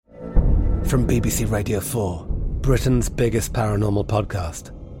From BBC Radio 4, Britain's biggest paranormal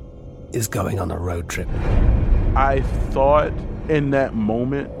podcast is going on a road trip. I thought in that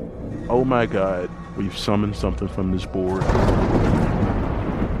moment, oh my God, we've summoned something from this board.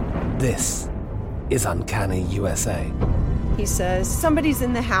 This is Uncanny USA. He says, somebody's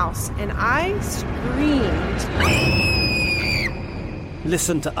in the house, and I screamed.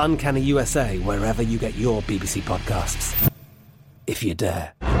 Listen to Uncanny USA wherever you get your BBC podcasts, if you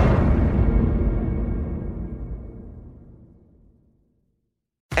dare.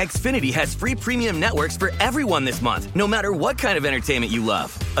 Xfinity has free premium networks for everyone this month, no matter what kind of entertainment you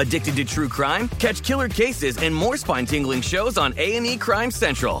love. Addicted to true crime? Catch killer cases and more spine-tingling shows on A&E Crime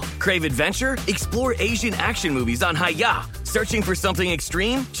Central. Crave adventure? Explore Asian action movies on Hi-Ya. Searching for something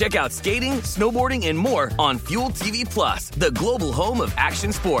extreme? Check out skating, snowboarding, and more on Fuel TV Plus, the global home of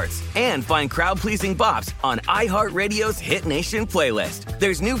action sports. And find crowd-pleasing bops on iHeartRadio's Hit Nation playlist.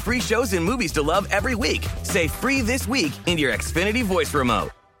 There's new free shows and movies to love every week. Say free this week in your Xfinity voice remote.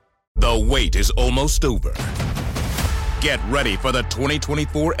 The wait is almost over. Get ready for the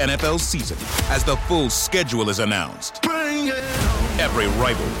 2024 NFL season as the full schedule is announced. Every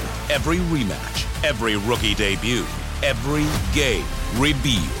rivalry, every rematch, every rookie debut, every game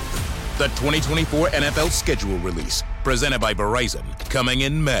revealed. The 2024 NFL schedule release, presented by Verizon, coming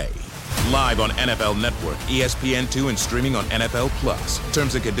in May. Live on NFL Network, ESPN2, and streaming on NFL Plus.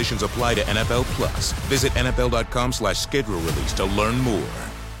 Terms and conditions apply to NFL Plus. Visit NFL.com/schedule release to learn more.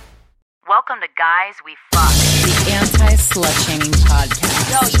 Welcome to Guys We Fuck, the anti-slut-shaming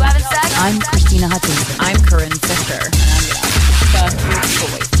podcast. Yo, you having sex? I'm Christina Hutchinson. I'm Corinne Fisher. And I'm gonna fuck your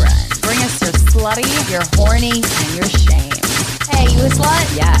boyfriend. Bring us your slutty, your horny, and your shame. Hey, you a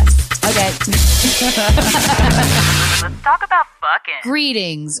slut? Yes. Okay. Let's talk about fucking.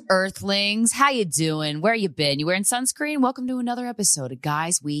 Greetings, Earthlings. How you doing? Where you been? You wearing sunscreen? Welcome to another episode of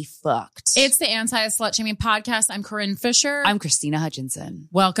Guys We Fucked. It's the Anti-Slut-Shaming Podcast. I'm Corinne Fisher. I'm Christina Hutchinson.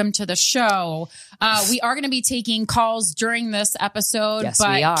 Welcome to the show. We are going to be taking calls during this episode, yes, but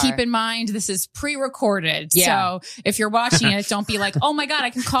we are. Keep in mind this is pre-recorded. Yeah. So if you're watching it, don't be like, oh my God,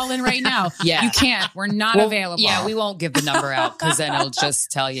 I can call in right now. Yeah. You can't. We're not available. Yeah, we won't give the number out because then it'll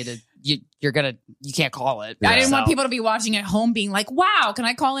just tell you to you can't call it. I didn't want people to be watching at home being like, wow, can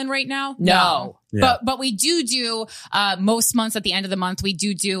I call in right now? No. Yeah. But we do most months at the end of the month, we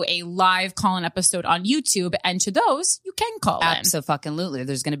do a live call-in episode on YouTube. And to those, you can call in. Absolutely.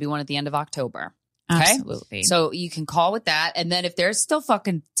 There's going to be one at the end of October. Okay? Absolutely. So you can call with that. And then if there's still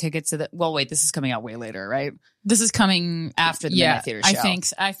fucking tickets to the... Well, wait, this is coming out way later, right? This is coming after the Midnight Theater show.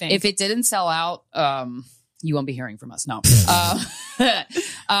 I think. If it didn't sell out... you won't be hearing from us. No. Yeah,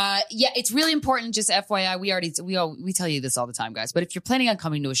 it's really important. Just FYI, we tell you this all the time, guys. But if you're planning on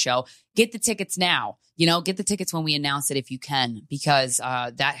coming to a show, get the tickets now. Get the tickets when we announce it if you can, because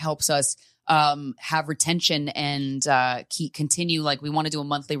that helps us have retention and continue. Like, we want to do a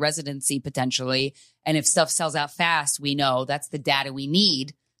monthly residency potentially. And if stuff sells out fast, we know that's the data we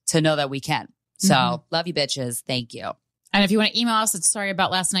need to know that we can. So love you, bitches. Thank you. And if you want to email us, it's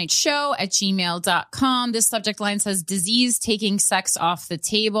sorryaboutlastnightshow@gmail.com. This subject line says, disease taking sex off the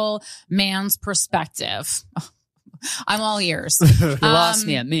table, man's perspective. Oh, I'm all ears. You lost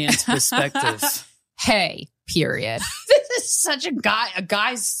me at man's perspective. Hey, period. This is such a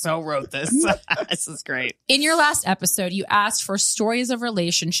guy so wrote this. This is great. In your last episode, you asked for stories of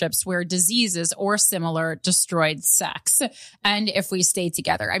relationships where diseases or similar destroyed sex. And if we stay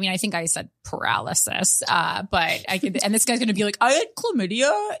together, I mean, I think I said paralysis, but and this guy's going to be like, I had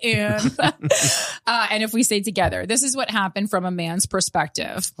chlamydia and if we stay together, this is what happened from a man's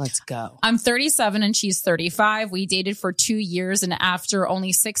perspective. Let's go. I'm 37 and she's 35. We dated for 2 years. And after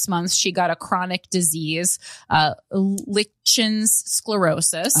only 6 months, she got a chronic disease, Lichen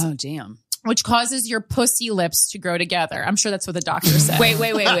sclerosis. Oh, damn. Which causes your pussy lips to grow together. I'm sure that's what the doctor said. Wait.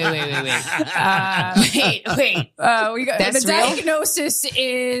 Wait. That's the real? diagnosis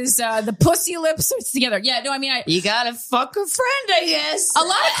is the pussy lips are together. Yeah, no, I mean, you gotta fuck a friend, I guess. A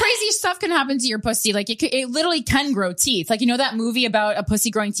lot of crazy stuff can happen to your pussy. Like it literally can grow teeth. Like, you know that movie about a pussy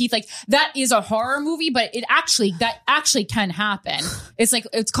growing teeth? Like, that is a horror movie, but that actually can happen.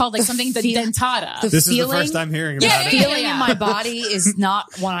 It's called like something the dentata. This is the first time hearing about it. The feeling in my body is not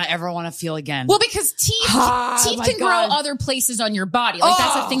what I ever want to feel again. Well, because teeth can grow other places on your body. Like,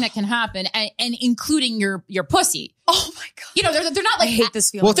 that's a thing that can happen, and including your pussy. Oh my God. You know, they're not like, I hate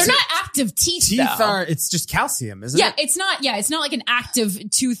this feeling. Well, they're not active teeth though. It's just calcium, isn't it? It's not like an active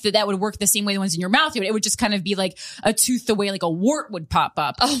tooth that would work the same way the ones in your mouth would. It would just kind of be like a tooth the way like a wart would pop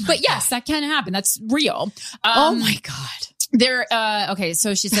up. But yes, that can happen. That's real. Oh my God. Okay,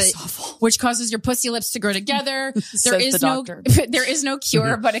 so she said, which causes your pussy lips to grow together. There is no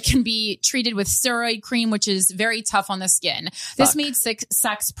cure, but it can be treated with steroid cream, which is very tough on the skin. This made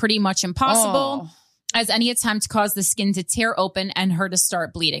sex pretty much impossible. As any attempt caused the skin to tear open and her to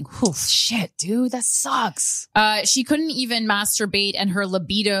start bleeding. Whew. Shit, dude, that sucks. She couldn't even masturbate and her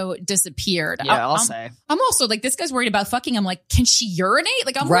libido disappeared. Yeah, I'll say. I'm also like, this guy's worried about fucking. I'm like, can she urinate?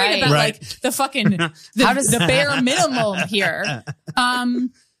 Like, I'm worried about like the fucking, the bare minimum here.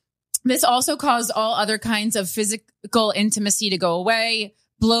 This also caused all other kinds of physical intimacy to go away.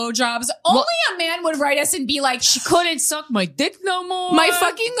 Blowjobs. Only a man would write us and be like, she couldn't suck my dick no more. My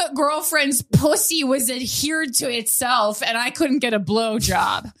fucking girlfriend's pussy was adhered to itself and I couldn't get a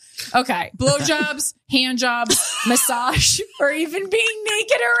blowjob. Okay. Blowjobs, hand jobs, massage, or even being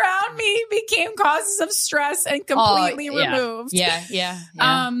naked around me became causes of stress and completely removed. Yeah.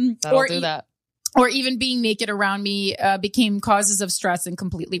 That'll do that. Or even being naked around me became causes of stress and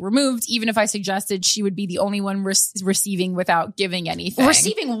completely removed. Even if I suggested she would be the only one receiving without giving anything.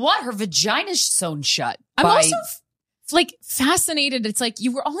 Receiving what? Her vagina's sewn shut. I'm also like fascinated. It's like,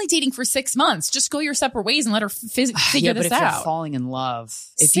 you were only dating for 6 months. Just go your separate ways and let her figure this out. If you're falling in love,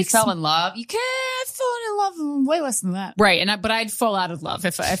 if you fell in love, you can't fall in love way less than that. Right. But I'd fall out of love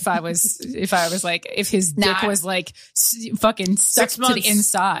if I was like, if his dick was like fucking stuck to the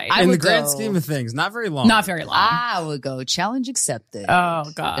inside. In the grand scheme of things, not very long. Not very long. I would go challenge accepted.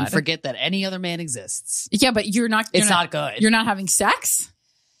 Oh God. And forget that any other man exists. Yeah, but it's not good. You're not having sex?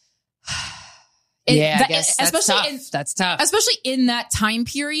 I guess that's tough. Especially in that time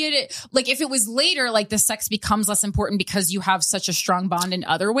period. Like if it was later, like the sex becomes less important because you have such a strong bond in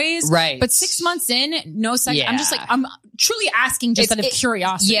other ways. Right. But 6 months in, no sex. Yeah. I'm just like, I'm truly asking just out of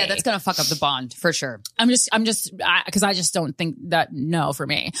curiosity. Yeah, that's going to fuck up the bond for sure. Because I just don't think that, no, for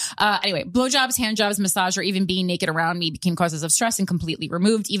me. Anyway, blowjobs, hand jobs, massage, or even being naked around me became causes of stress and completely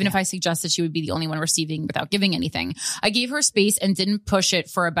removed. Even if I suggested she would be the only one receiving without giving anything. I gave her space and didn't push it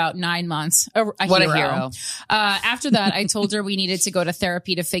for about 9 months. What a hero. After that, I told her we needed to go to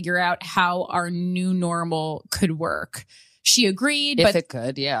therapy to figure out how our new normal could work. She agreed. If it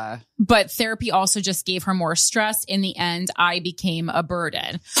could, yeah. But therapy also just gave her more stress. In the end, I became a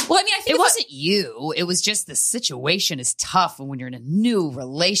burden. Well, I mean, I think it wasn't you. It was just the situation is tough. And when you're in a new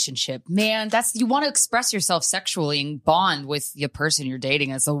relationship, man, you want to express yourself sexually and bond with the person you're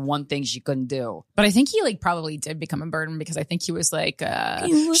dating. That's the one thing she couldn't do. But I think he like probably did become a burden because I think he was like,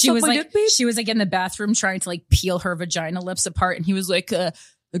 she was like in the bathroom trying to like peel her vagina lips apart. And he was like,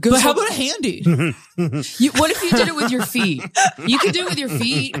 but how about a handy? What if you did it with your feet? You could do it with your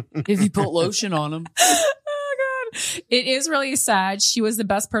feet if you put lotion on them. Oh God. It is really sad. She was the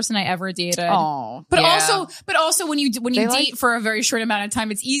best person I ever dated. Oh, but also when you date for a very short amount of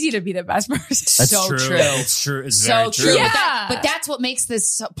time, it's easy to be the best person. That's so true. It's true. It's so very true. Yeah. But that's what makes this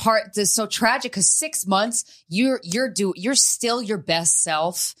so tragic. Because 6 months, you're still your best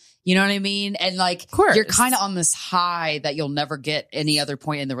self. You know what I mean? And like, you're kind of on this high that you'll never get any other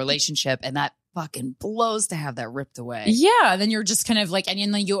point in the relationship. And that fucking blows to have that ripped away. Yeah. Then you're just kind of like, and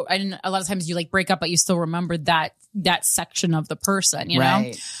a lot of times you like break up, but you still remember that section of the person, you know?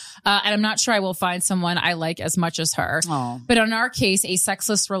 And I'm not sure I will find someone I like as much as her. Oh. But in our case, a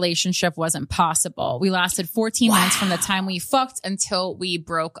sexless relationship wasn't possible. We lasted 14 months from the time we fucked until we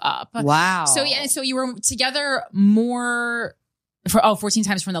broke up. Wow. So you were together 14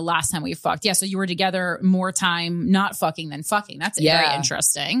 times from the last time we fucked. Yeah, so you were together more time not fucking than fucking. That's very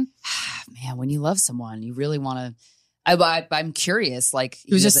interesting. Man, when you love someone, you really want to... I'm curious. Like,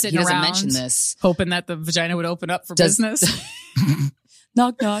 he was just sitting around, mentioned this, hoping that the vagina would open up for business.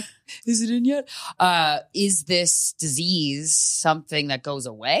 Knock, knock. Is it in yet? Is this disease something that goes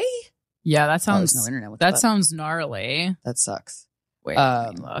away? Yeah, that sounds... no internet. That sounds gnarly. That sucks. Wait,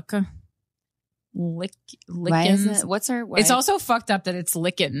 let me look. Lickens. It's also fucked up that it's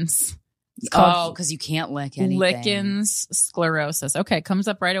lickens. Because you can't lick anything. Lickens sclerosis. Okay, comes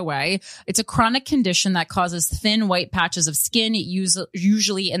up right away. It's a chronic condition that causes thin white patches of skin,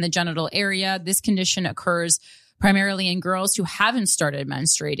 usually in the genital area. This condition occurs primarily in girls who haven't started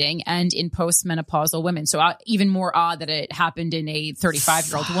menstruating and in postmenopausal women. So even more odd that it happened in a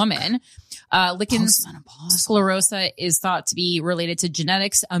 35-year-old woman. Lickens sclerosa is thought to be related to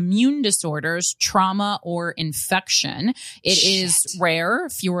genetics, immune disorders, trauma, or infection. It is rare,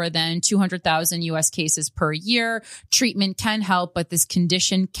 fewer than 200,000 U.S. cases per year. Treatment can help, but this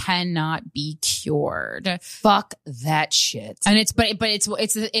condition cannot be cured. Fuck that shit. And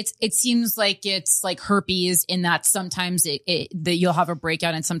it seems like it's like herpes in that sometimes that you'll have a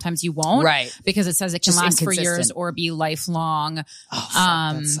breakout and sometimes you won't. Right. Because it says it can last for years or be lifelong. Oh,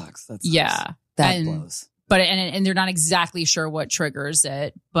 fuck, that sucks. Yeah. That blows. But and they're not exactly sure what triggers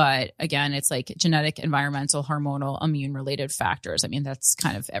it. But again, it's like genetic, environmental, hormonal, immune related factors. I mean, that's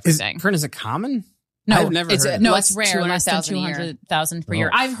kind of everything. Is it common? No, I've never heard it. No, it's rare. Less than 200,000 per year.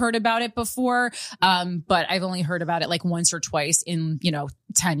 I've heard about it before, but I've only heard about it like once or twice in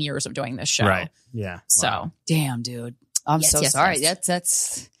 10 years of doing this show. Right. Yeah. So wow. Damn, dude. I'm so sorry.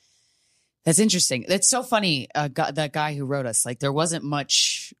 Yes. That's interesting. That's so funny. That guy who wrote us, like, there wasn't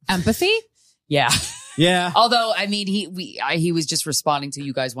much empathy. Yeah. Yeah. Although, I mean, he was just responding to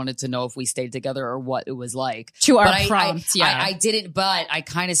you guys wanted to know if we stayed together or what it was like. To our prompt, I didn't, but I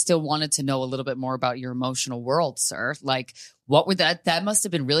kind of still wanted to know a little bit more about your emotional world, sir. Like, what were that must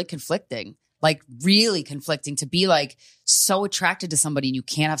have been really conflicting. Like, really conflicting to be like so attracted to somebody and you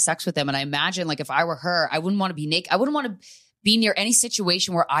can't have sex with them. And I imagine, like, if I were her, I wouldn't want to be naked. I wouldn't want to be near any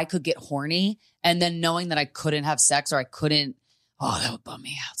situation where I could get horny and then knowing that I couldn't have sex or I couldn't. Oh, that would bum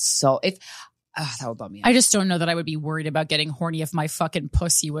me out. So that would bum me out. I just don't know that I would be worried about getting horny if my fucking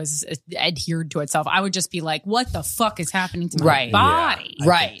pussy was adhered to itself. I would just be like, what the fuck is happening to my body?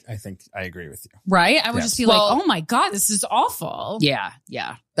 Yeah, I think I agree with you. Right? I would just be like, oh my God, this is awful. Yeah.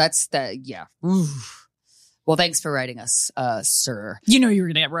 That's that. Yeah. Oof. Well, thanks for writing us, sir. You know you were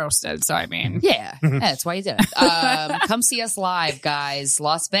going to get roasted, so I mean. Yeah, that's why you did it. Come see us live, guys.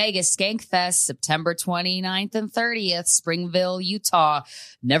 Las Vegas Skank Fest, September 29th and 30th, Springville, Utah.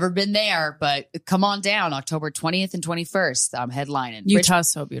 Never been there, but come on down, October 20th and 21st. I'm headlining.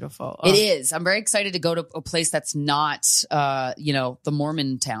 Utah's so beautiful. It is. I'm very excited to go to a place that's not, the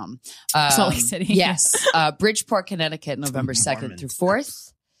Mormon town. Salt Lake City. Yes. Bridgeport, Connecticut, November 2nd through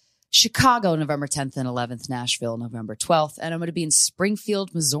 4th. Chicago, November 10th and 11th, Nashville, November 12th. And I'm going to be in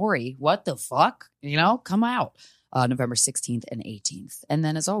Springfield, Missouri. What the fuck? Come out. November 16th and 18th. And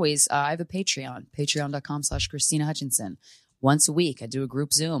then as always, I have a Patreon, patreon.com/Christina Hutchinson. Once a week, I do a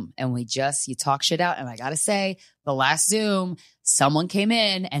group Zoom and you talk shit out. And I got to say, the last Zoom, someone came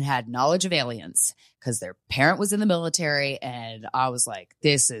in and had knowledge of aliens because their parent was in the military. And I was like,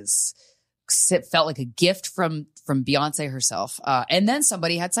 it felt like a gift from Beyonce herself. And then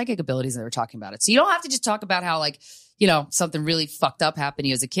somebody had psychic abilities and they were talking about it. So you don't have to just talk about how something really fucked up happened to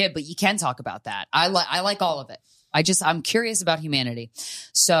you as a kid, but you can talk about that. I like all of it. I'm curious about humanity.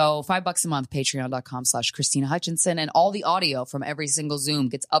 So $5 a month, patreon.com/Christina Hutchinson. And all the audio from every single Zoom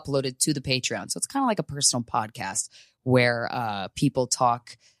gets uploaded to the Patreon. So it's kind of like a personal podcast where people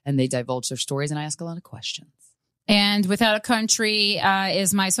talk and they divulge their stories and I ask a lot of questions. And Without a Country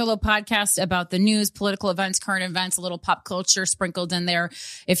is my solo podcast about the news, political events, current events, a little pop culture sprinkled in there.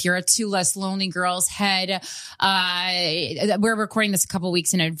 If you're a Two Less Lonely Girls head, we're recording this a couple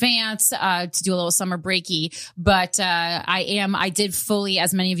weeks in advance to do a little summer breaky. But I did fully,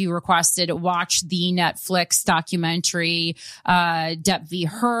 as many of you requested, watch the Netflix documentary Depp v.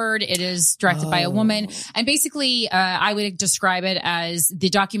 Heard. It is directed by a woman. And basically, I would describe it as the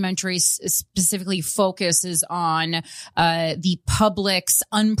documentary specifically focuses on the public's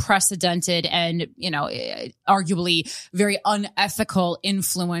unprecedented and, arguably very unethical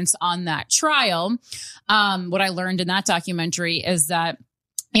influence on that trial. What I learned in that documentary is that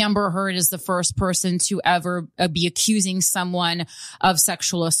Amber Heard is the first person to ever be accusing someone of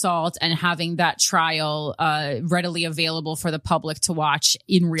sexual assault and having that trial readily available for the public to watch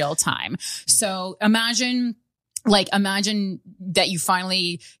in real time. So imagine that you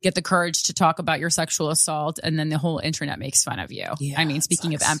finally get the courage to talk about your sexual assault and then the whole internet makes fun of you. Yeah, I mean,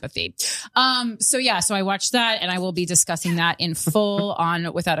 speaking of empathy. So I watched that and I will be discussing that in full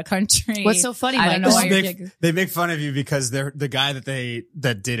on Without a Country. What's so funny? I don't know why they make fun of you because the guy that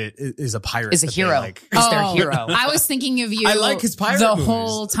did it is a pirate. Is a hero. Is their hero. I was thinking of you I like his pirate the movies.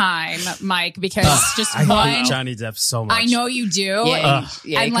 Whole time, Mike, because I hate Johnny Depp so much. I know you do. Yeah, and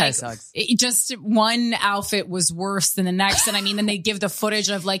it kind of sucks. Just one outfit was worse than the next. And I mean, then they give the footage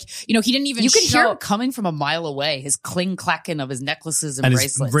of he didn't even You could hear it coming from a mile away. His cling-clacking of his necklaces and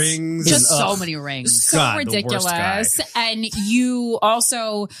bracelets. His rings. Just so many rings. So God, ridiculous. And you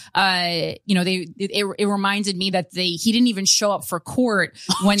also, it reminded me that he didn't even show up for court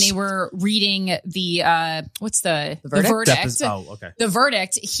when they were reading the verdict? The verdict. Okay. The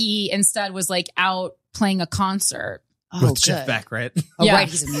verdict. He instead was out playing a concert. With Jeff Beck, right? Oh, yeah. Right.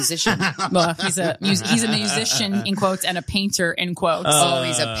 He's a musician. Well, he's a musician in quotes and a painter in quotes.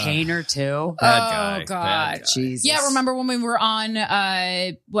 He's a painter too. Bad God. Jesus. Yeah. Remember when we were on,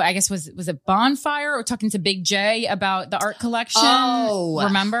 I guess was it Bonfire or talking to Big J about the art collection? Oh,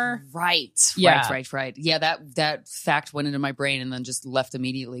 remember? Right. Yeah. Right. Yeah. That fact went into my brain and then just left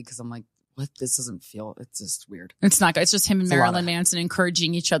immediately because I'm like, what? This doesn't feel, it's just weird. It's not good. It's just him and Marilyn Manson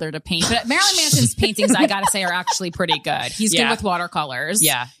encouraging each other to paint. But Marilyn Manson's paintings, I gotta say, are actually pretty good. He's good with watercolors.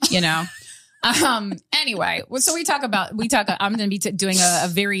 Yeah. Anyway, so I'm going to be doing a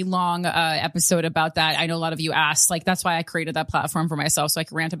very long episode about that. I know a lot of you asked, like, that's why I created that platform for myself. So I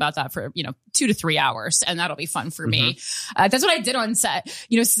can rant about that for, 2 to 3 hours, and that'll be fun for me. That's what I did on set,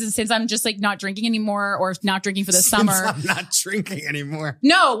 since I'm just like not drinking anymore, or not drinking for the summer. I'm not drinking anymore.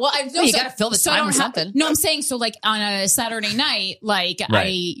 No, well, you got to fill the time with something. No, I'm saying, so like on a Saturday night, like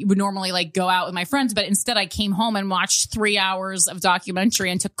I would normally like go out with my friends, but instead I came home and watched 3 hours of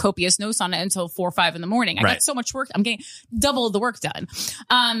documentary and took copious notes on it until 4 or 5 in the morning. I got so much work. I'm getting double the work done.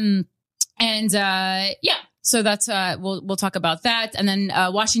 So that's, we'll talk about that. And then,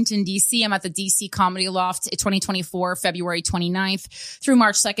 Washington, DC, I'm at the DC Comedy Loft 2024, February 29th through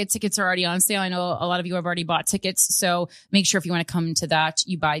March 2nd. Tickets are already on sale. I know a lot of you have already bought tickets. So make sure if you want to come to that,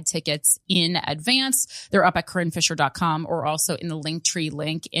 you buy tickets in advance. They're up at CorinneFisher.com, or also in the Linktree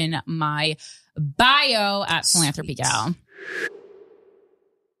link in my bio at Philanthropy Gal.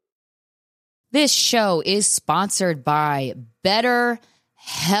 This show is sponsored by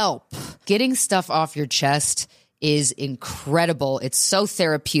BetterHelp. Getting stuff off your chest is incredible. It's so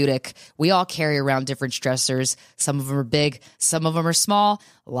therapeutic. We all carry around different stressors. Some of them are big, some of them are small,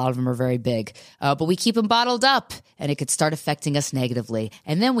 a lot of them are very big. But we keep them bottled up, and it could start affecting us negatively.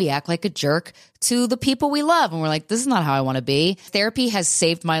 And then we act like a jerk to the people we love, and we're like, this is not how I want to be. Therapy has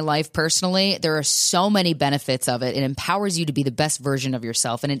saved my life personally. There are so many benefits of it. It empowers you to be the best version of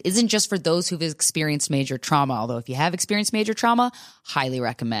yourself. And it isn't just for those who've experienced major trauma, although if you have experienced major trauma, highly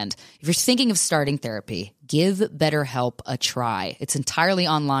recommend. If you're thinking of starting therapy, give BetterHelp a try. It's entirely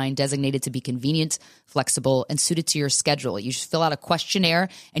online, designated to be convenient, flexible, and suited to your schedule. You just fill out a questionnaire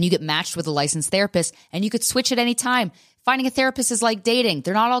and you get matched with a licensed therapist, and you could switch at any time. Finding a therapist is like dating.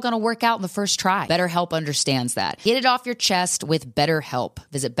 They're not all going to work out in the first try. BetterHelp understands that. Get it off your chest with BetterHelp.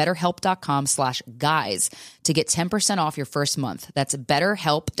 Visit BetterHelp.com/guys to get 10% off your first month. That's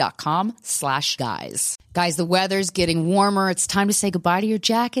BetterHelp.com/guys. Guys, the weather's getting warmer. It's time to say goodbye to your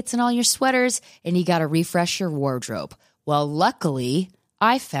jackets and all your sweaters, and you got to refresh your wardrobe. Well, luckily,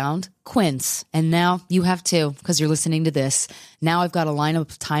 I found Quince, and now you have too, because you're listening to this. Now I've got a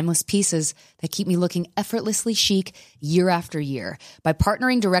lineup of timeless pieces that keep me looking effortlessly chic year after year. By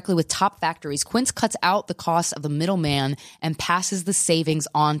partnering directly with top factories, Quince cuts out the cost of the middleman and passes the savings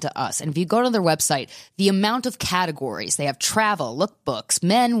on to us. And if you go to their website, the amount of categories, they have travel, lookbooks,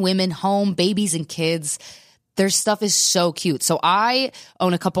 men, women, home, babies, and kids. Their stuff is so cute. So I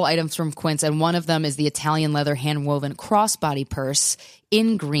own a couple items from Quince, and one of them is the Italian leather hand-woven crossbody purse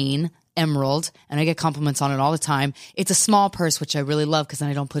in green, emerald, and I get compliments on it all the time. It's a small purse, which I really love because then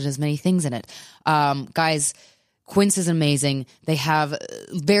I don't put as many things in it. Guys, Quince is amazing. They have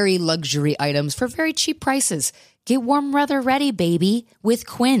very luxury items for very cheap prices. Get warm weather ready, baby, with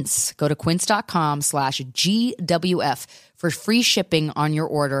Quince. Go to quince.com/GWF for free shipping on your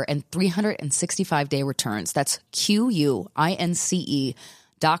order and 365-day returns. That's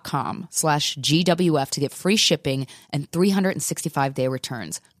QUINCE.com/GWF to get free shipping and 365-day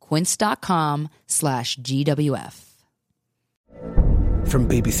returns. Quince.com/GWF. From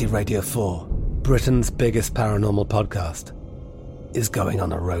BBC Radio 4, Britain's biggest paranormal podcast is going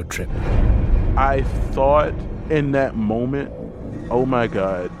on a road trip. I thought in that moment, oh my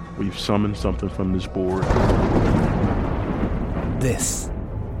God, we've summoned something from this board. This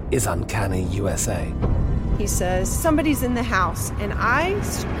is Uncanny USA. He says, somebody's in the house, and I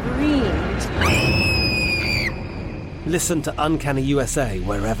screamed. Listen to Uncanny USA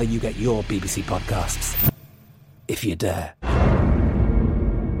wherever you get your BBC podcasts, if you dare.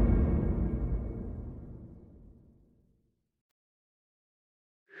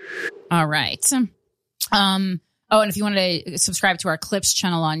 All right. And if you want to subscribe to our Clips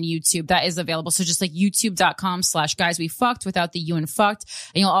channel on YouTube, that is available. So just like youtube.com/guys we fucked without the you and fucked.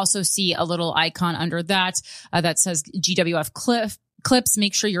 And you'll also see a little icon under that that says GWF Clips.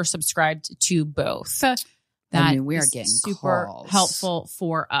 Make sure you're subscribed to both. We are getting super calls. Helpful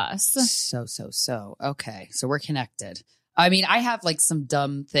for us. So. Okay. So we're connected. I mean, I have like some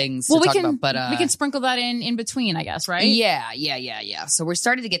dumb things to we talk can, about, but we can sprinkle that in between, I guess, right? Yeah. So we're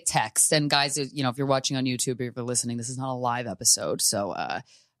starting to get text, and guys, if you're watching on YouTube or if you're listening, this is not a live episode. So,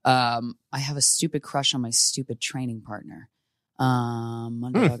 I have a stupid crush on my stupid training partner.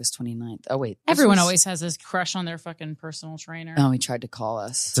 Monday, August 29th. Oh wait, everyone always has this crush on their fucking personal trainer. Oh, he tried to call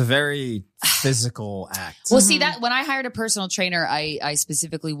us. It's a very physical act. Well, see that when I hired a personal trainer, I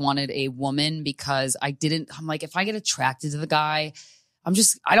specifically wanted a woman because I'm like, if I get attracted to the guy, I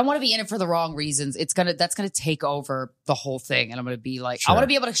don't want to be in it for the wrong reasons. That's gonna take over the whole thing, and I'm gonna be like, sure. I want to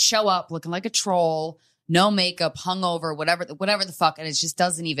be able to show up looking like a troll, no makeup, hungover, whatever the fuck, and it just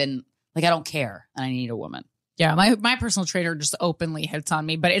doesn't even like I don't care, and I need a woman. Yeah, my personal trainer just openly hits on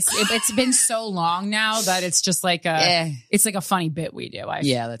me, but it's been so long now that it's just like it's like a funny bit we do.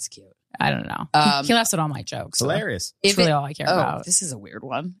 Yeah, that's cute. I don't know. He laughs at all my jokes. So Hilarious. it's really all I care about. This is a weird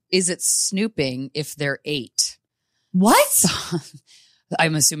one. Is it snooping if they're 8? What?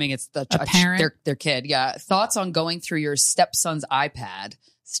 I'm assuming it's the A parent? their kid. Yeah. Thoughts on going through your stepson's iPad,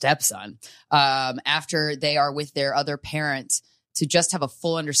 after they are with their other parent to just have a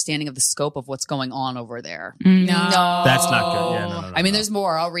full understanding of the scope of what's going on over there. No. That's not good. Yeah, no. I mean, there's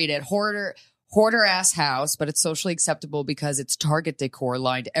more. I'll read it. Hoarder ass house, but it's socially acceptable because it's Target decor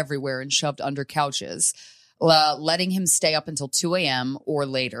lined everywhere and shoved under couches. Letting him stay up until 2 a.m. or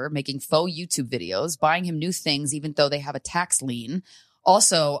later, making faux YouTube videos, buying him new things even though they have a tax lien.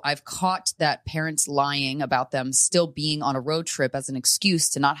 Also, I've caught that parents lying about them still being on a road trip as an excuse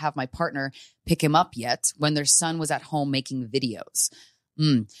to not have my partner pick him up yet when their son was at home making videos.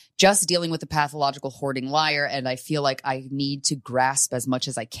 Just dealing with a pathological hoarding liar, and I feel like I need to grasp as much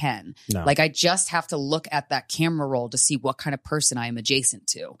as I can. No. Like I just have to look at that camera roll to see what kind of person I am adjacent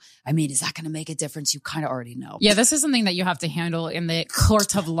to. I mean, is that going to make a difference? You kind of already know. Yeah, this is something that you have to handle in the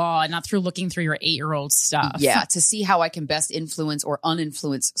court of law, not through looking through your 8-year-old stuff. Yeah, to see how I can best influence or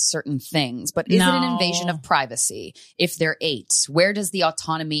uninfluence certain things. But is it an invasion of privacy? If they're 8, where does the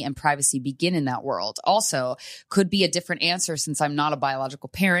autonomy and privacy begin in that world? Also, could be a different answer since I'm not a biological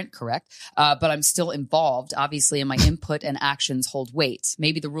parent, correct? But I'm still involved, obviously, and my input and actions hold weight.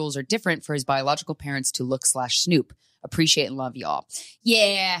 Maybe the rules are different for his biological parents to look/snoop. Appreciate and love y'all.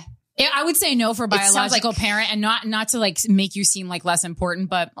 Yeah. I would say no for biological parent, and not to like make you seem like less important,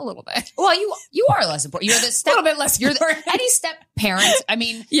 but a little bit. Well, you are less important. You're the step, a little bit less important. Any step parent. I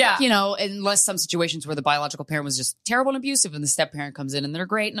mean, yeah, you know, unless some situations where the biological parent was just terrible and abusive, and the step parent comes in and they're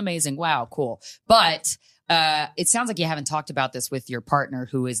great and amazing. Wow, cool. But it sounds like you haven't talked about this with your partner,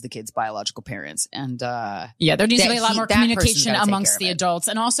 who is the kid's biological parents. And yeah, there needs to be a lot more communication amongst the it. adults.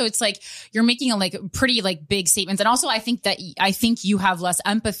 And also, it's like you're making a pretty big statements. And also, I think you have less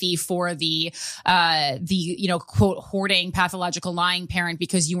empathy for the quote hoarding, pathological lying parent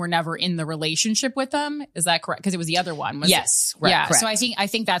because you were never in the relationship with them. Is that correct? Because it was the other one. Yes. Yeah. Correct. So I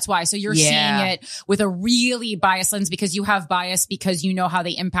think that's why. So you're seeing it with a really biased lens because you have bias because you know how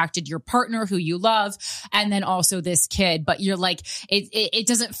they impacted your partner, who you love. And then also this kid, but you're like, it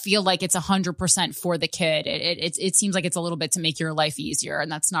doesn't feel like it's 100% for the kid. It seems like it's a little bit to make your life easier.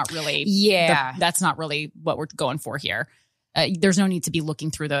 And that's not really, that's not really what we're going for here. There's no need to be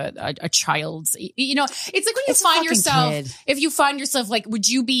looking through a child's, it's like when you find yourself, if you find yourself like, would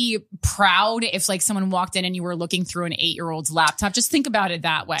you be proud if like someone walked in and you were looking through an 8-year-old's laptop? Just think about it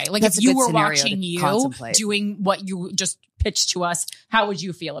that way. Like if you were watching you doing what you just pitched to us, how would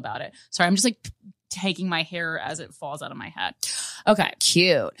you feel about it? Sorry, I'm just like taking my hair as it falls out of my head. Okay.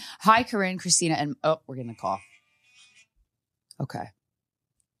 Cute. Hi, Corinne, Christina, and we're getting a call. Okay.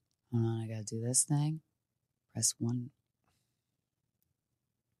 Hold on, I gotta do this thing. Press 1.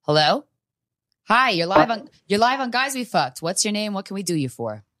 Hello? Hi, you're live on Guys We Fucked. What's your name? What can we do you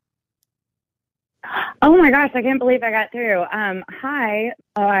for? Oh my gosh, I can't believe I got through. Hi.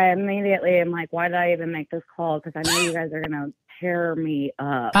 Oh, I immediately am like, why did I even make this call? Because I know you guys are gonna tear me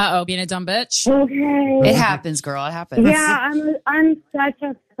up. Being a dumb bitch. Okay. It happens, girl. It happens. Yeah, I'm such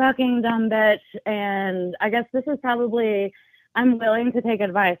a fucking dumb bitch, and I guess this is probably. I'm willing to take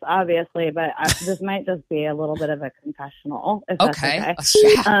advice, obviously, but this might just be a little bit of a confessional. If okay. That's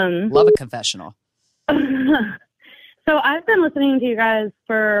okay. Yeah. Love a confessional. So I've been listening to you guys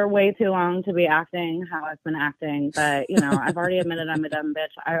for way too long to be acting how I've been acting, but I've already admitted I'm a dumb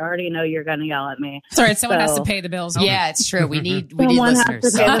bitch. I already know you're gonna yell at me. Sorry, someone has to pay the bills. Yeah, it's true. We need listeners.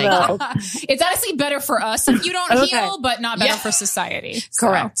 Has to pay the bills. It's honestly better for us if you don't heal, but not better for society.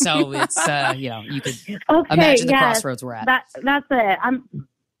 Correct. So it's you could imagine the crossroads we're at. That's it.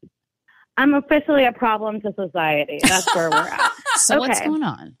 I'm officially a problem to society. That's where we're at. So what's going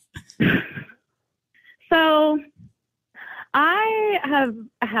on? So I have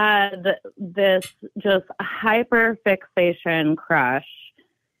had this just hyper fixation crush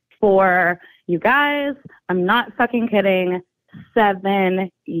for you guys. I'm not fucking kidding.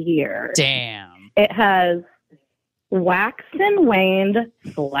 7 years. Damn. It has waxed and waned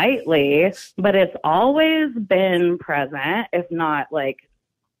slightly, but it's always been present. If not like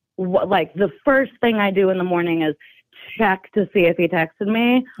the first thing I do in the morning is check to see if he texted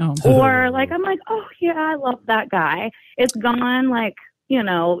me, or like I'm like, oh yeah, I love that guy. It's gone like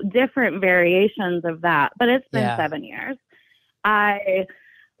different variations of that, but it's been 7 years. I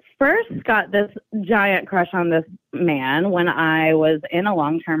first got this giant crush on this man when I was in a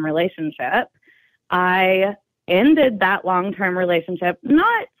long-term relationship. I ended that long-term relationship,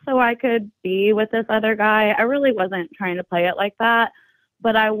 not so I could be with this other guy. I really wasn't trying to play it like that,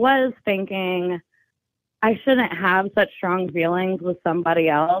 but I was thinking I shouldn't have such strong feelings with somebody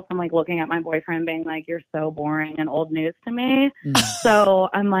else. I'm like looking at my boyfriend being like, you're so boring and old news to me. So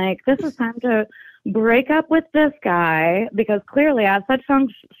I'm like, this is time to break up with this guy because clearly I have such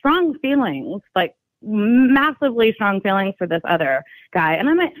strong feelings, like massively strong feelings for this other guy. And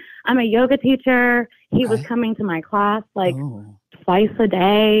I'm a yoga teacher. He was coming to my class like twice a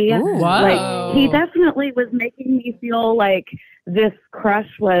day. Ooh, like he definitely was making me feel like this crush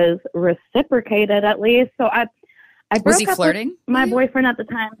was reciprocated at least. So I broke up with my boyfriend at the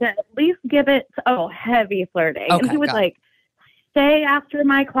time to at least give it heavy flirting. Okay, and he would like stay after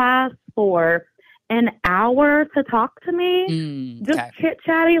my class for an hour to talk to me, just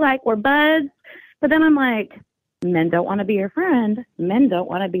chit-chatty like we're buds. But then I'm like, men don't want to be your friend. Men don't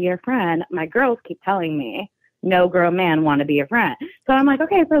want to be your friend. My girls keep telling me, no grown man want to be your friend. So I'm like,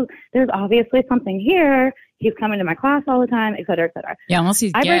 okay, so there's obviously something here. He's coming to my class all the time, et cetera, et cetera. Yeah, unless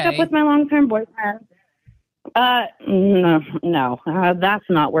he's I gay. break up with my long-term boyfriend. No, that's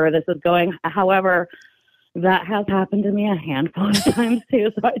not where this is going. However, that has happened to me a handful of times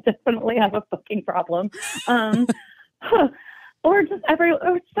too, so I definitely have a fucking problem. Or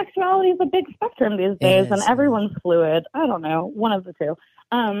sexuality is a big spectrum these days, and everyone's fluid. I don't know, one of the two.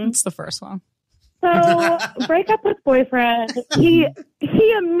 It's the first one. So break up with boyfriend. He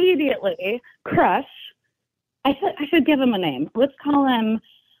immediately crush. I should give him a name. Let's call him.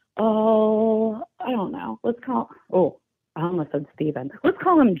 I don't know. I almost said Steven. Let's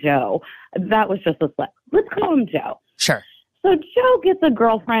call him Joe. That was just a slip. Let's call him Joe. Sure. So Joe gets a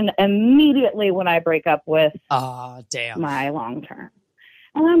girlfriend immediately when I break up with my long term.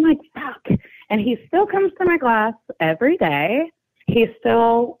 And I'm like, fuck. And he still comes to my class every day. He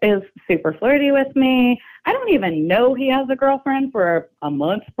still is super flirty with me. I don't even know he has a girlfriend for a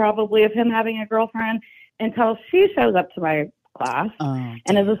month probably of him having a girlfriend until she shows up to my class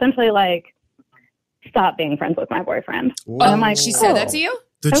and is essentially like, stop being friends with my boyfriend. And I'm like, she said that to you?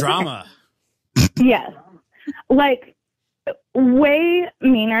 The drama. Yes. Like, way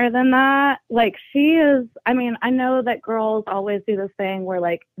meaner than that. Like, she is, I mean, I know that girls always do this thing where,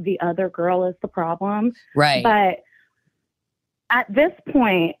 like, the other girl is the problem. Right. But at this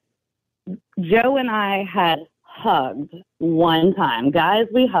point, Joe and I had hugged one time. Guys,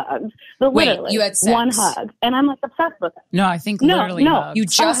 we hugged. But literally, you had sex. One hug. And I'm, like, obsessed with it. No, I think literally hugged. You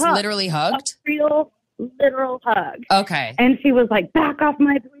just literally hugged? A real, literal hug. Okay. And she was like, back off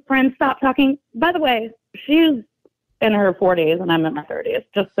my boyfriend, stop talking. By the way, she's in her 40s and I'm in my 30s,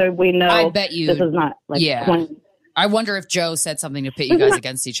 just so we know. I bet you this is not like 20. I wonder if Joe said something to pit you guys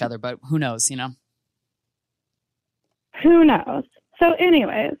against each other, but who knows, you know? Who knows? So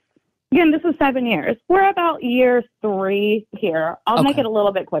anyways, again, this is 7 years. We're about year 3 here. I'll make it a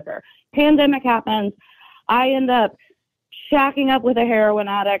little bit quicker. Pandemic happens. I end up shacking up with a heroin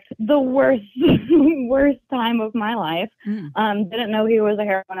addict, the worst time of my life. Didn't know he was a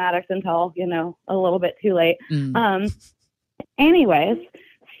heroin addict until, a little bit too late. Anyways,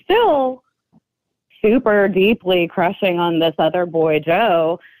 still super deeply crushing on this other boy,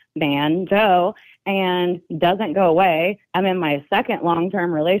 Joe, and doesn't go away. I'm in my second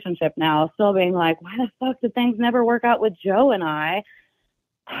long-term relationship now, still being like, why the fuck did things never work out with Joe and I?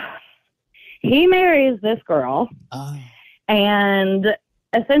 He marries this girl. And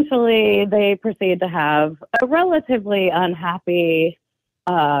essentially, they proceed to have a relatively unhappy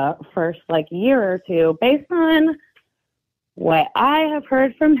first year or two, based on what I have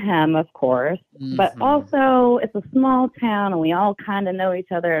heard from him, of course. But also, it's a small town, and we all kind of know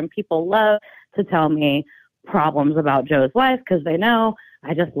each other. And people love to tell me problems about Joe's life because they know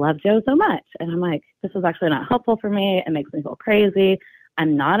I just love Joe so much. And I'm like, this is actually not helpful for me. It makes me feel crazy.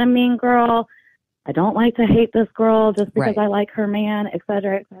 I'm not a mean girl. I don't like to hate this girl just because I like her man, et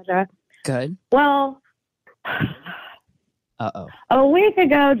cetera, et cetera. Good. Well, a week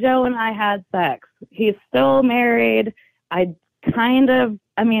ago, Joe and I had sex. He's still married. I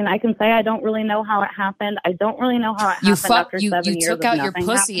can say I don't really know how it happened. I don't really know how it happened after 7 years. You took out your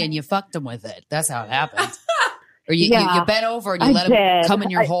pussy and you fucked him with it. That's how it happened. Or you bent over and you let him come in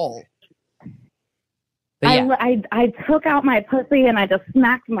your hole. I took out my pussy and I just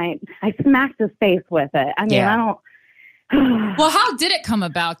smacked his face with it. I mean, I don't. Well, how did it come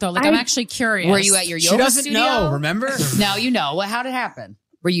about though? I'm actually curious. Were you at your yoga She doesn't studio? know, remember? Now you know. Well, how did it happen?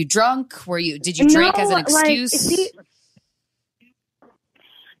 Were you drunk? Did you drink as an excuse?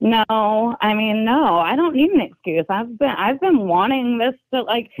 No, I mean, no, I don't need an excuse. I've been wanting this to,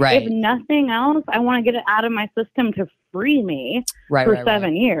 like, Right. if nothing else, I want to get it out of my system to free me for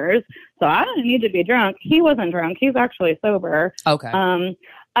 7 years. So I don't need to be drunk. He wasn't drunk. He's actually sober. Okay.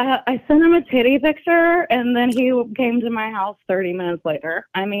 I sent him a titty picture, and then he came to my house 30 minutes later.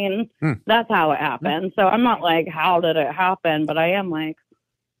 I mean, that's how it happened. So I'm not like, how did it happen? But I am like,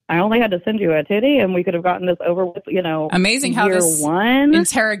 I only had to send you a titty, and we could have gotten this over with, Amazing how year this one.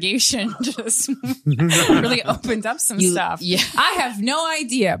 interrogation just really opened up some stuff. Yeah. I have no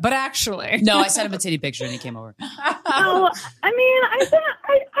idea, but actually. No, I sent him a titty picture and he came over. No, I mean, I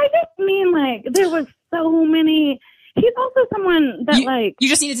just mean, like, there was so many. He's also someone that, you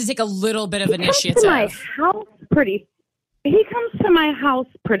just needed to take a little bit of initiative. He comes to my house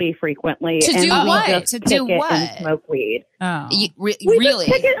pretty frequently. To and do we what? just To do kick it what? and smoke weed. Oh. We Really?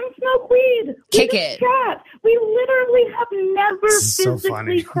 just kick it and smoke weed. Kick we it. just chat. We literally have never So physically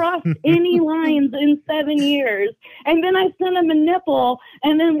funny. crossed any lines in 7 years. And then I send him a nipple,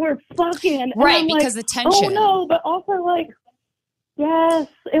 and then we're fucking. And Right, I'm because like, the tension. Oh no, but also like, yes,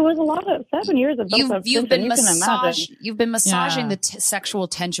 it was a lot of 7 years of You've tension, been you can imagine. You've been massaging Yeah. the sexual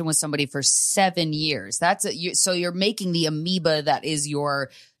tension with somebody for 7 years. So you're making the amoeba that is your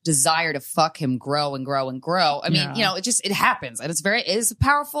desire to fuck him grow and grow and grow. I mean, it happens, and it is a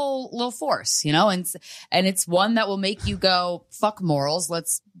powerful little force, and it's one that will make you go, fuck morals,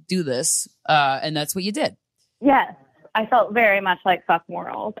 let's do this. And that's what you did. Yes, I felt very much like fuck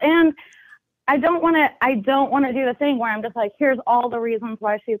morals, and I don't want to do the thing where I'm just like, here's all the reasons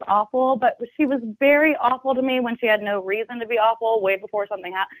why she's awful. But she was very awful to me when she had no reason to be awful. Way before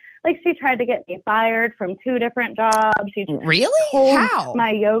something happened, like she tried to get me fired from 2 different jobs. She Really? told How?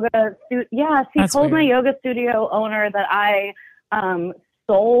 my yoga That's told my weird. yoga studio owner that I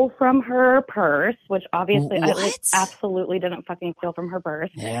stole from her purse, which obviously I What? absolutely didn't fucking steal from her purse.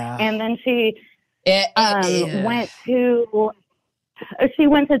 Yeah. And then she Yeah. went to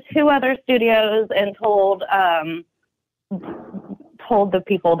 2 other studios and told the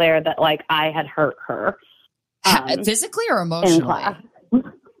people there that, like, I had hurt her. Physically or In emotionally? class.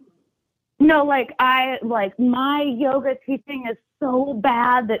 No, my yoga teaching is so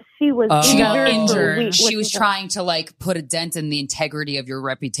bad that she was She got injured. injured. for weeks, She which was is trying to put a dent in the integrity of your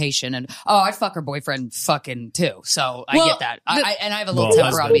reputation, and I'd fuck her boyfriend fucking too. So I get that. I have a little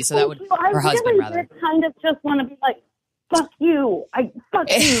Well, temper on me, so that would I her husband really rather. did kind of just want to be like, fuck you. Fuck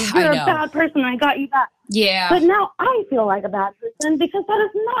you. I You're a know. bad person. I got you back. Yeah. But now I feel like a bad person because that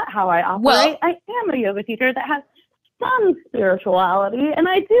is not how I operate. Well- I am a yoga teacher that has some spirituality, and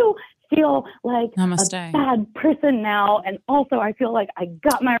I do feel like Namaste. a bad person now, and also I feel like I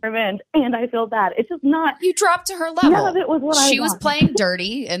got my revenge, and I feel bad. It's just not. You dropped to her level. None of it was what I She was wanted. playing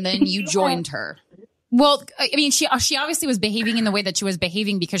dirty, and then you joined her. Well, I mean, she obviously was behaving in the way that she was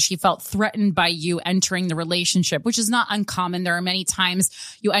behaving because she felt threatened by you entering the relationship, which is not uncommon. There are many times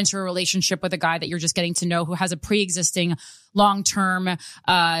you enter a relationship with a guy that you're just getting to know who has a pre-existing long-term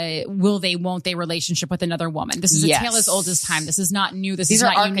will they, won't they relationship with another woman. This is Yes. a tale as old as time. This is not new. This These is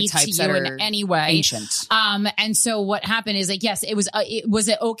are not unique to archetypes you that in are any way. ancient. And so what happened is yes, it was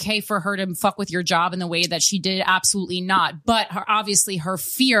it okay for her to fuck with your job in the way that she did? Absolutely not. But obviously her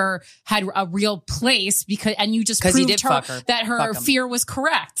fear had a real place and you just 'Cause you proved did fuck her. that her Fuck 'em. fear was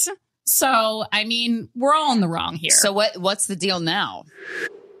correct. So, I mean, we're all in the wrong here. So what's the deal now?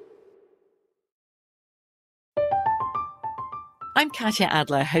 I'm Katya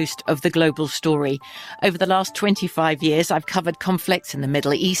Adler, host of The Global Story. Over the last 25 years, I've covered conflicts in the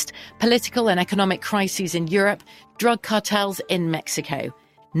Middle East, political and economic crises in Europe, drug cartels in Mexico.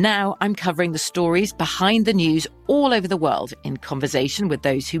 Now I'm covering the stories behind the news all over the world in conversation with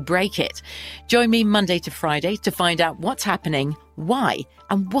those who break it. Join me Monday to Friday to find out what's happening, why,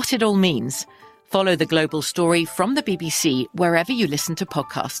 and what it all means. Follow The Global Story from the BBC wherever you listen to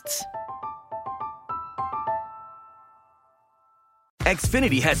podcasts.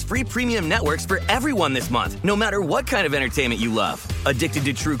 Xfinity has free premium networks for everyone this month, no matter what kind of entertainment you love. Addicted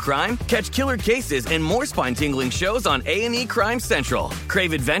to true crime? Catch killer cases and more spine-tingling shows on A&E Crime Central.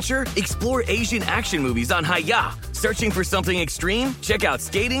 Crave adventure? Explore Asian action movies on Hi-Ya. Searching for something extreme? Check out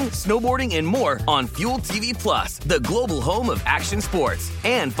skating, snowboarding, and more on Fuel TV Plus, the global home of action sports.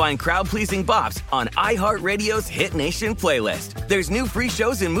 And find crowd-pleasing bops on iHeartRadio's Hit Nation playlist. There's new free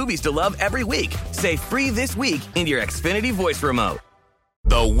shows and movies to love every week. Say free this week in your Xfinity voice remote.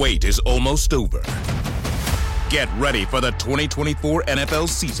 The wait is almost over. Get ready for the 2024 NFL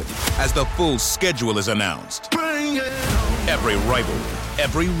season as the full schedule is announced. Every rivalry,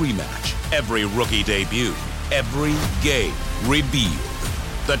 every rematch, every rookie debut, every game revealed.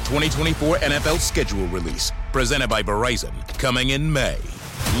 The 2024 NFL schedule release, presented by Verizon, coming in May.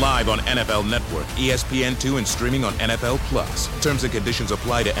 Live on NFL Network, ESPN2, and streaming on NFL Plus. Terms and conditions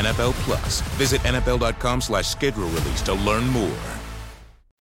apply to NFL Plus. Visit NFL.com/schedule release to learn more.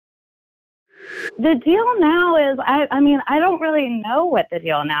 The deal now is, I mean, I don't really know what the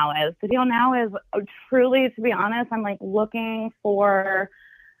deal now is. The deal now is truly, to be honest, I'm like looking for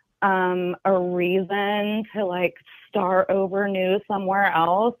a reason to like start over new somewhere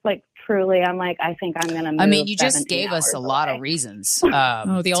else. Like truly, I'm like, I think I'm going to move. I mean, you just gave us a lot of reasons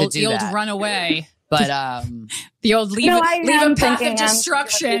the old run away. But the old leave a path of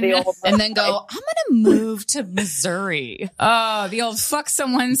destruction and then go, I'm going to move to Missouri. Oh, the old fuck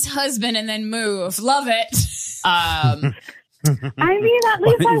someone's husband and then move. Love it. I mean, at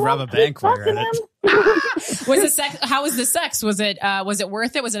least I rob a bank while you're at it. Was it sex? How was the sex? Was it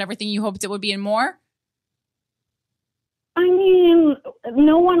worth it? Was it everything you hoped it would be and more? I mean,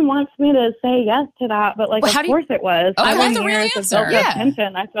 no one wants me to say yes to that, but like, of course it was. I want the real years of answer.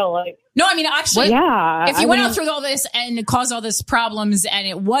 attention, I feel like. No, I mean, actually, yeah. If you went out through all this and caused all this problems and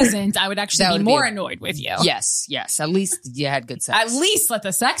it wasn't, I would actually be more annoyed with you. Yes. At least you had good sex. At least let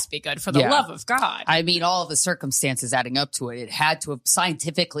the sex be good, for the love of God. I mean, all of the circumstances adding up to it, it had to have,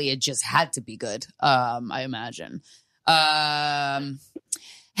 scientifically, it just had to be good, I imagine.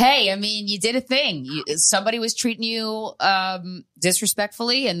 Hey, I mean, you did a thing. Somebody was treating you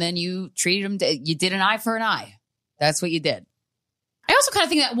disrespectfully, and then you treated them. You did an eye for an eye. That's what you did. I also kind of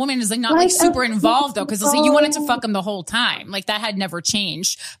think that woman is like not like super involved though, because like, you wanted to fuck him the whole time. Like that had never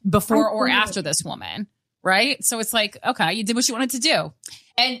changed before or after this woman, right? So it's like, okay, you did what you wanted to do.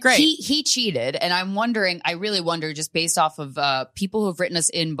 And great. He cheated, and I'm wondering. I really wonder, just based off of people who have written us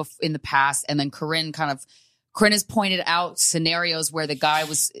in the past, and then Corinne has pointed out scenarios where the guy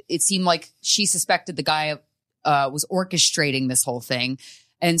it seemed like she suspected the guy was orchestrating this whole thing.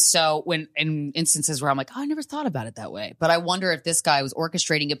 And so in instances where I'm like, oh, I never thought about it that way. But I wonder if this guy was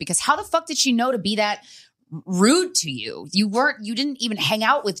orchestrating it, because how the fuck did she know to be that rude to you? You didn't even hang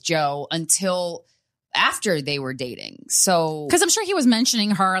out with Joe until after they were dating. So, because I'm sure he was mentioning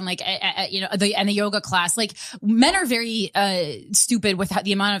her and like, the yoga class. Like men are very stupid with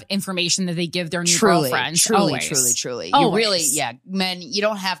the amount of information that they give their new girlfriends. Truly. Always. You really, men, you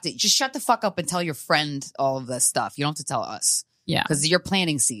don't have to just shut the fuck up and tell your friend all of this stuff. You don't have to tell us. Yeah. Because you're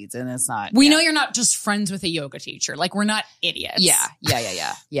planting seeds and it's not. We know you're not just friends with a yoga teacher. Like we're not idiots. Yeah. So I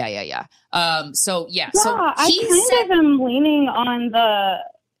kind of am leaning on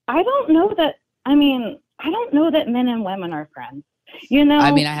I don't know that men and women are friends. You know,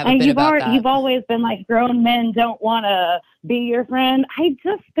 I mean, I have a bit about that. You've always been like, grown men don't want to be your friend. I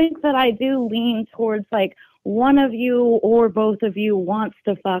just think that I do lean towards like one of you or both of you wants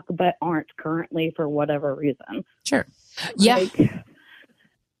to fuck but aren't currently for whatever reason. Sure. Yeah.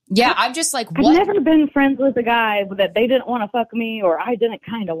 I'm just like, what? I've never been friends with a guy that they didn't want to fuck me or I didn't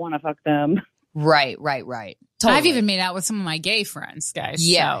kind of want to fuck them. Right. Totally. I've even made out with some of my gay friends, guys.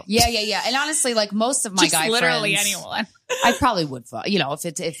 Yeah. So. Yeah. And honestly, like most of my just guy literally friends, anyone. I probably would fuck. You know, if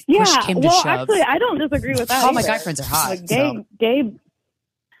push came to shove. Actually, I don't disagree with that. All my guy friends are hot. Like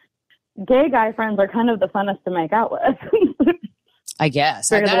gay guy friends are kind of the funnest to make out with. I guess.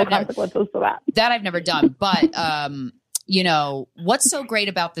 Very little consequences to that. That I've never done. But, what's so great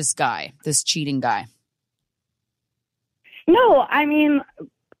about this guy, this cheating guy? No, I mean,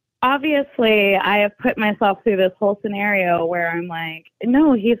 obviously, I have put myself through this whole scenario where I'm like,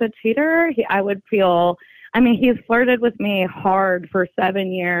 no, he's a cheater. He's flirted with me hard for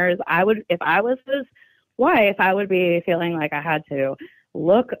 7 years. If I was his wife, I would be feeling like I had to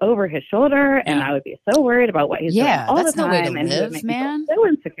look over his shoulder and I would be so worried about what he's doing all the time. No way to and live, he would make man. me so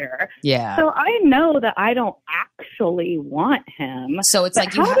insecure. Yeah. So I know that I don't actually want him. So it's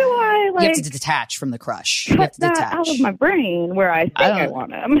like, you have to detach from the crush. You have to that detach out of my brain where I think I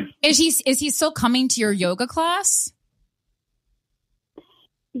want him. Is he still coming to your yoga class?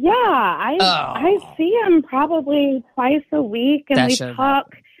 Yeah, I see him probably twice a week, and we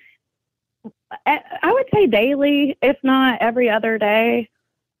talk. I would say daily, if not every other day.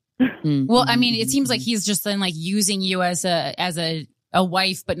 Well, I mean, it seems like he's just then like using you as a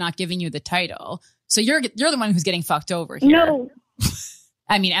wife, but not giving you the title. So you're the one who's getting fucked over here. No.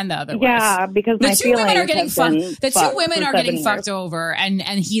 I mean, and the other way. Yeah, because the two women are getting fucked. The two women are getting years. fucked over, and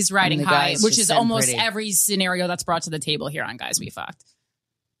he's riding high, which is almost pretty. every scenario that's brought to the table here on Guys We Fucked.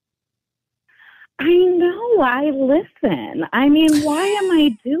 I know. I listen. I mean, why am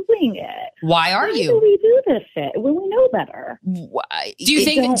I doing it? Why do we do this shit when we know better? Why? Do you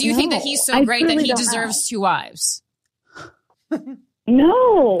think that he's so great that he deserves 2 wives?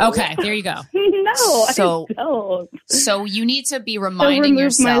 No. Okay, there you go. No, So- I don't. So you need to be So reminding remove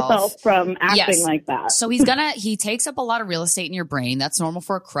yourself. myself from acting Yes. like that. So he takes up a lot of real estate in your brain. That's normal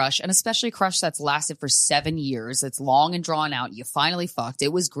for a crush, and especially a crush that's lasted for 7 years. It's long and drawn out. You finally fucked.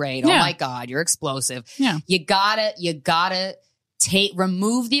 It was great. Yeah. Oh my God, you're explosive. Yeah. You gotta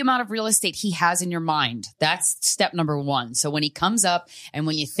remove the amount of real estate he has in your mind. That's step number one. So when he comes up and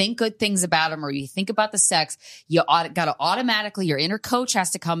when you think good things about him or you think about the sex, you gotta automatically, your inner coach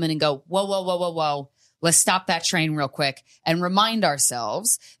has to come in and go, whoa, whoa, whoa, whoa, whoa. Let's stop that train real quick and remind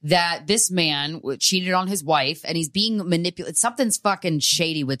ourselves that this man cheated on his wife and he's being manipulated. Something's fucking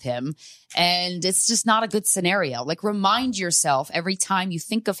shady with him. And it's just not a good scenario. Like, remind yourself every time you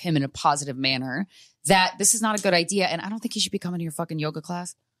think of him in a positive manner that this is not a good idea. And I don't think he should be coming to your fucking yoga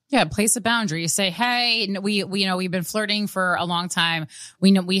class. Yeah, place a boundary. You say, hey, we we've been flirting for a long time.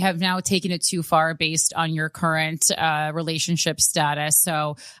 We know we have now taken it too far based on your current relationship status.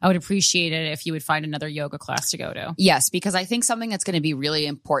 So I would appreciate it if you would find another yoga class to go to. Yes, because I think something that's going to be really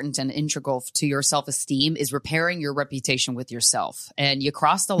important and integral to your self-esteem is repairing your reputation with yourself. And you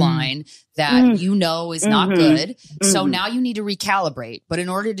cross the line that you know is not good. So now you need to recalibrate. But in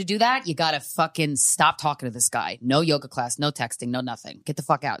order to do that, you got to fucking stop talking to this guy. No yoga class, no texting, no nothing. Get the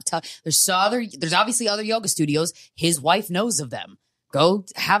fuck out. There's obviously other yoga studios. His wife knows of them.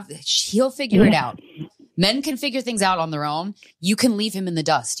 He'll figure it out. Men can figure things out on their own. You can leave him in the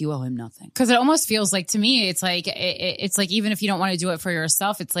dust. You owe him nothing. Because it almost feels like, to me, it's like even if you don't want to do it for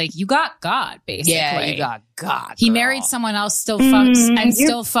yourself, it's like you got God, basically. Yeah, you got God. He girl. married someone else, still fucks, and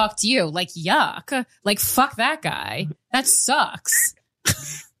still fucked you. Like, yuck. Like, fuck that guy. That sucks.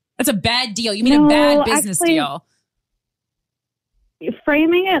 That's a bad deal. You mean a bad business deal.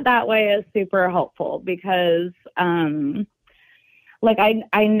 Framing it that way is super helpful because, like,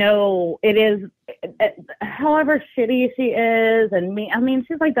 I know it is, however shitty she is and me. I mean,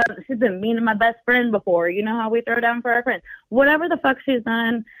 she's been mean to my best friend before. You know how we throw down for our friends. Whatever the fuck she's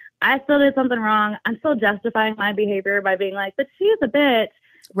done, I still did something wrong. I'm still justifying my behavior by being like, but she's a bitch.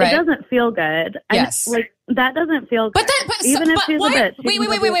 Right. It doesn't feel good. Yes. That doesn't feel good. Even if she's a bitch.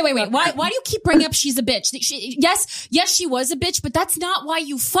 Wait. Why do you keep bringing up she's a bitch? Yes, she was a bitch, but that's not why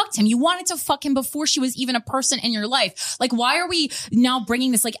you fucked him. You wanted to fuck him before she was even a person in your life. Like, why are we now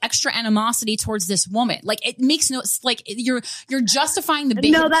bringing this, like, extra animosity towards this woman? Like, it makes no, like, you're justifying the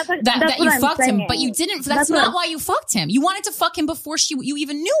bitch that you fucked him, but you didn't. That's not why you fucked him. You wanted to fuck him before you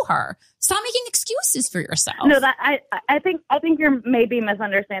even knew her. Stop making excuses for yourself. No, I think you're maybe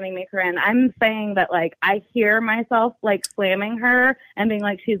misunderstanding me, Corinne. I'm saying that, like, I hear myself, like, slamming her and being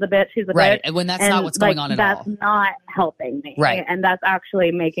like, she's a bitch, she's a bitch. Right, and when that's not what's going on at all. That's not helping me. Right. And that's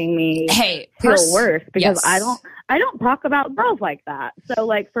actually making me feel worse because I don't talk about girls like that. So,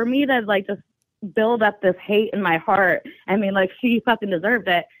 like, for me to, like, just build up this hate in my heart and mean, like, she fucking deserved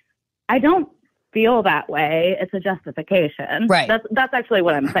it, I don't feel that way. It's a justification. Right. That's actually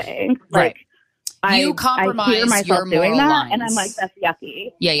what I'm saying. Like, you compromise I hear myself your moral doing that, lines. and I'm like, that's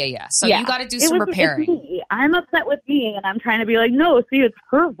yucky. Yeah. So you got to do some repairing. It's me. I'm upset with me, and I'm trying to be like, no, see, it's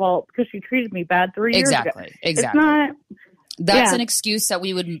her fault because she treated me bad 3 years ago. Exactly. It's not. That's an excuse that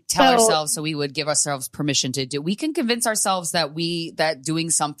we would tell ourselves, so we would give ourselves permission to do. We can convince ourselves that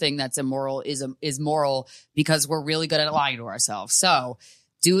doing something that's immoral is moral because we're really good at lying to ourselves. So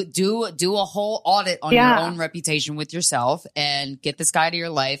do a whole audit on your own reputation with yourself and get this guy to your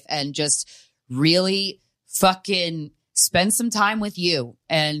life and just really fucking spend some time with you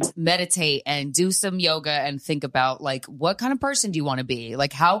and meditate and do some yoga and think about, like, what kind of person do you want to be?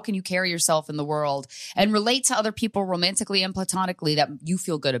 Like, how can you carry yourself in the world and relate to other people romantically and platonically that you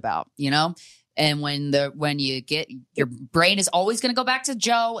feel good about, you know? And when you get, your brain is always going to go back to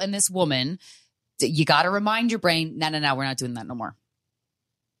Joe and this woman, you got to remind your brain, no, we're not doing that no more.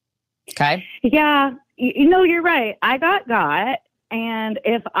 Okay. Yeah. You know, you're right. I got. And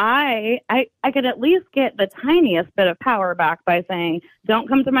if I could at least get the tiniest bit of power back by saying, don't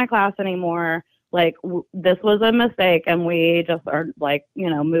come to my class anymore. Like, this was a mistake and we just are, like, you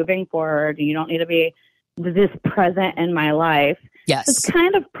know, moving forward. You don't need to be this present in my life. Yes. It's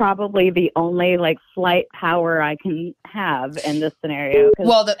kind of probably the only, like, slight power I can have in this scenario.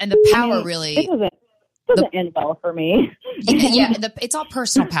 Well, the power really... It doesn't end well for me. It's all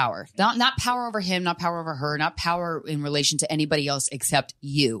personal power. Not power over him, not power over her, not power in relation to anybody else except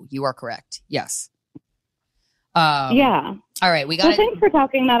you. You are correct. Yes. All right, we got. Well, thanks for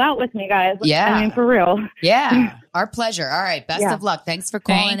talking that out with me, guys. Yeah, I mean, for real. Yeah, our pleasure. All right, best of luck. Thanks for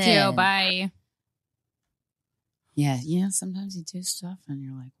calling in. Thank you. Bye. Yeah. Sometimes you do stuff and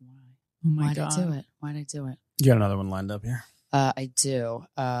you're like, why? Oh my God. Why'd I do it? You got another one lined up here. I do.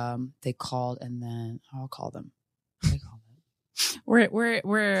 They called and then I'll call them. We're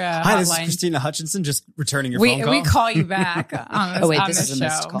Hi, this is hotline. Christina Hutchinson, just returning your phone call. We call you back on this, Oh, wait, on this this is a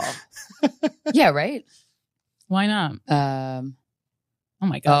missed show. call. Yeah, right? Why not? Oh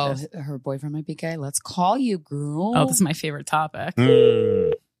my Oh, God. her boyfriend might be gay. Let's call you, girl. Oh, this is my favorite topic.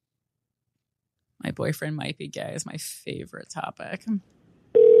 Mm. My boyfriend might be gay is my favorite topic.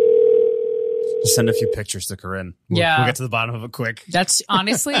 Just send a few pictures to Corinne. Yeah. We'll get to the bottom of it quick. That's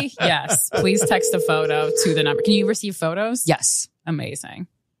honestly, yes. Please text a photo to the number. Can you receive photos? Yes. Amazing.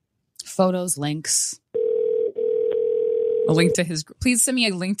 Photos, links. A link to his, please send me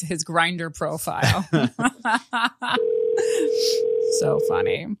a link to his Grindr profile. So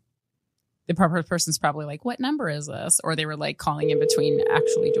funny. The proper person's probably like, what number is this? Or they were like calling in between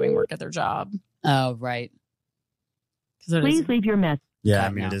actually doing work at their job. Oh, right. Please leave your message. Yeah, I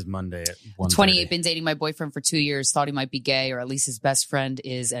God, mean, no. it is Monday at 1:30. 28, been dating my boyfriend for 2 years, thought he might be gay, or at least his best friend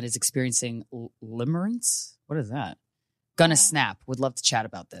is and is experiencing limerence. What is that? Gonna snap. Would love to chat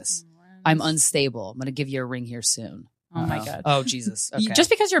about this. I'm unstable. I'm gonna give you a ring here soon. Oh my God. Oh, Jesus. Okay. Just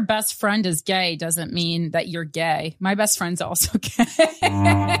because your best friend is gay doesn't mean that you're gay. My best friend's also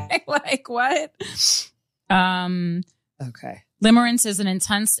gay. Like what? Okay. Limerence is an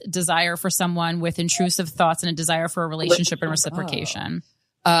intense desire for someone with intrusive thoughts and a desire for a relationship and reciprocation.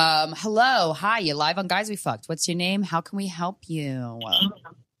 Hello. Hi. You live on Guys We Fucked. What's your name? How can we help you?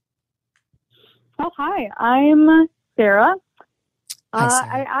 Oh, hi. I'm Sarah. Hi,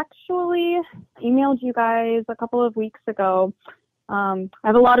 Sarah. I actually emailed you guys a couple of weeks ago. I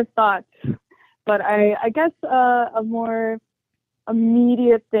have a lot of thoughts, but I guess a more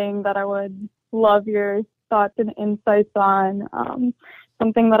immediate thing that I would love your thoughts and insights on,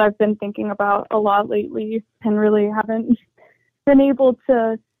 something that I've been thinking about a lot lately and really haven't been able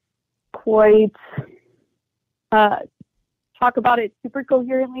to quite talk about it super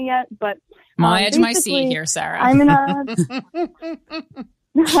coherently yet, but I'm on the edge of my basically, seat here, Sarah. I'm in a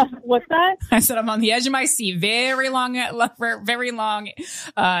what's that? I said I'm on the edge of my seat. Very long Introduction.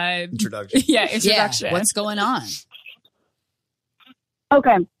 Yeah, introduction. Yeah. What's going on?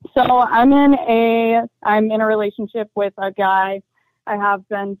 Okay, so I'm in a relationship with a guy. I have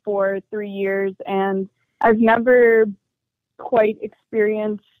been for 3 years, and I've never quite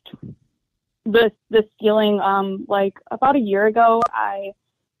experienced this feeling. Like about a year ago, I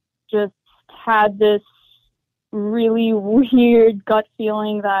just had this really weird gut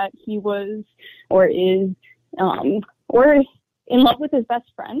feeling that he was or is or in love with his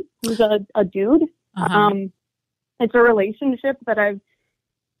best friend, who's a dude. Uh-huh. It's a relationship that I've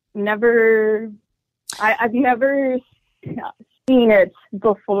never seen it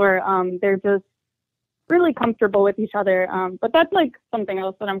before. They're just really comfortable with each other. But that's like something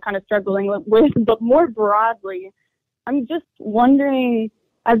else that I'm kind of struggling with. But more broadly, I'm just wondering,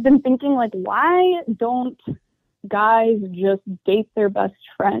 I've been thinking, like, why don't guys just date their best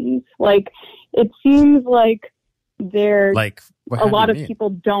friends? Like, it seems like they're Like, a lot of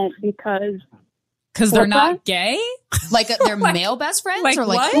people don't because they're not gay? Like their male best friends? Like or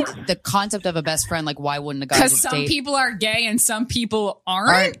like what? the concept of a best friend? Like, why wouldn't a guy Because just some date people are gay and some people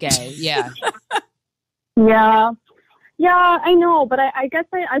aren't gay? Yeah. Yeah, I know, but I guess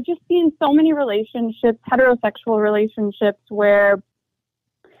I've just seen so many relationships, heterosexual relationships, where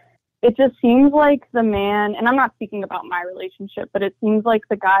it just seems like the man, and I'm not speaking about my relationship, but it seems like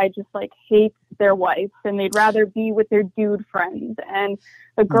the guy just like hates their wife and they'd rather be with their dude friends, and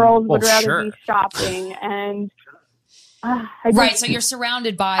the girls would rather be shopping, and Right, so you're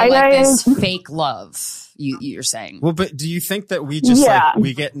surrounded by this fake love. You're saying. Well, but do you think that we just like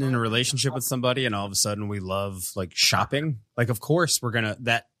we get in a relationship with somebody and all of a sudden we love like shopping? Like, of course we're gonna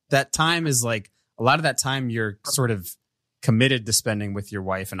that time is like a lot of that time you're sort of committed to spending with your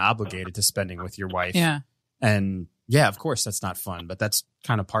wife and obligated to spending with your wife. Yeah. And yeah, of course that's not fun, but that's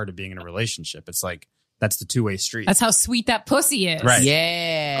kind of part of being in a relationship. It's like that's the two-way street. That's how sweet that pussy is. Right.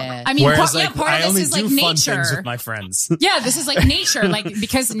 Yeah. I mean, whereas, part I of only this is do like fun nature. things with my friends. Yeah, this is like nature, like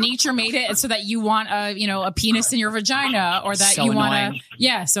because nature made it so that you want a penis in your vagina, or that So you want annoying. to.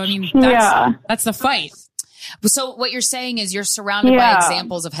 Yeah, so I mean, that's the fight. So what you're saying is you're surrounded by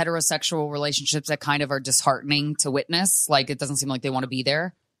examples of heterosexual relationships that kind of are disheartening to witness. Like, it doesn't seem like they want to be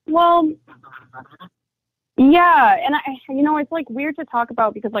there. Well, yeah, and it's like weird to talk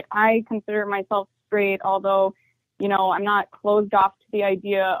about because like I consider myself straight, although, I'm not closed off to the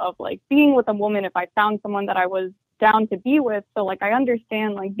idea of like being with a woman if I found someone that I was down to be with. So like I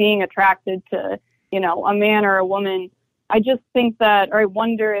understand like being attracted to, a man or a woman. I just think that, or I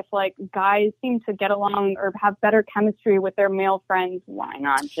wonder if like guys seem to get along or have better chemistry with their male friends. Why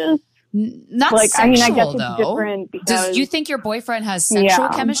not just not like, sexual, I guess it's though. different because Do you think your boyfriend has sexual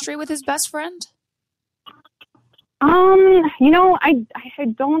chemistry with his best friend? I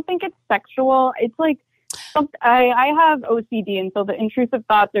don't think it's sexual. It's like, I have OCD, and so the intrusive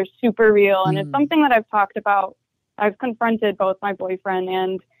thoughts are super real, and it's something that I've talked about. I've confronted both my boyfriend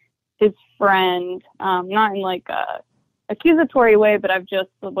and his friend, not in like a accusatory way, but I've just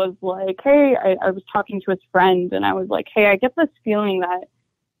was like, hey, I was talking to his friend, and I was like, hey, I get this feeling that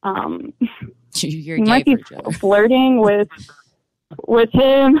You're he might be flirting with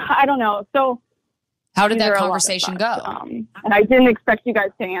him. I don't know. So how did that conversation go? And I didn't expect you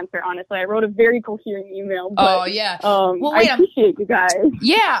guys to answer, honestly. I wrote a very coherent email. But, oh, yeah. Well, wait, I appreciate you guys.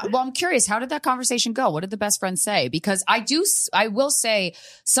 Yeah. Well, I'm curious. How did that conversation go? What did the best friend say? Because I will say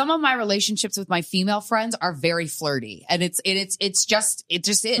some of my relationships with my female friends are very flirty, and it just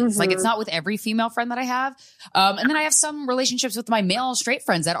is. Like, it's not with every female friend that I have. And then I have some relationships with my male straight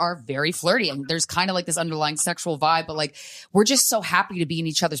friends that are very flirty, and there's kind of like this underlying sexual vibe, but like, we're just so happy to be in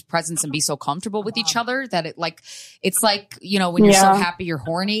each other's presence and be so comfortable with each other that it's like, when you're so happy you're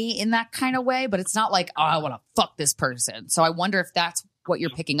horny in that kind of way, but it's not like, oh, I want to fuck this person. So I wonder if that's what you're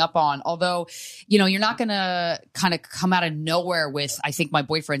picking up on. Although, you're not going to kind of come out of nowhere with, I think my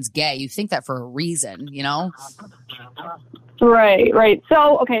boyfriend's gay. You think that for a reason, Right.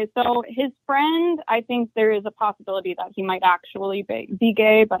 So his friend, I think there is a possibility that he might actually be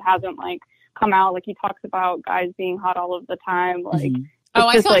gay, but hasn't like come out. Like, he talks about guys being hot all of the time. Like,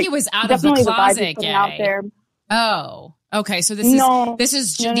 I thought he was out of the closet gay. Out there. Oh, okay. So these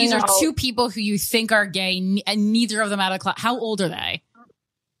are two people who you think are gay, and neither of them out of closet. How old are they?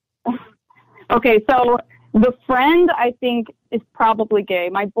 Okay, so the friend I think is probably gay.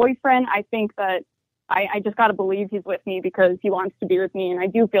 My boyfriend, I think that I just got to believe he's with me because he wants to be with me, and I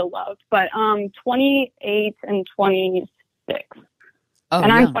do feel loved. But 28 and 26,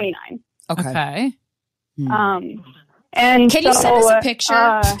 and I'm 29. Okay. And can you send us a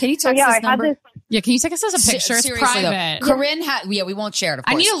picture? Can you text us number? Can you text us a picture? It's private. Corinne we won't share it, of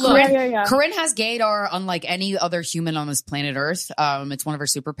course. I need to look. Corinne has gaydar unlike any other human on this planet Earth. It's one of her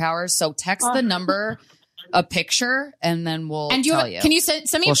superpowers. So text the number, a picture, and then we'll tell you. Can you send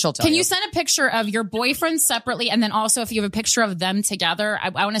me? Well, can you send a picture of your boyfriend separately, and then also if you have a picture of them together? I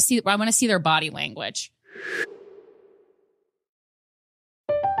want to see. I want to see their body language.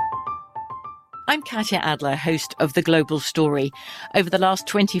 I'm Katya Adler, host of The Global Story. Over the last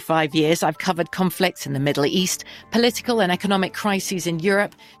 25 years, I've covered conflicts in the Middle East, political and economic crises in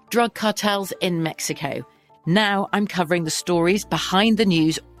Europe, drug cartels in Mexico. Now I'm covering the stories behind the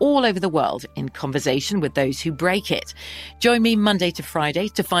news all over the world in conversation with those who break it. Join me Monday to Friday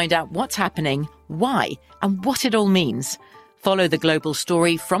to find out what's happening, why, and what it all means. Follow The Global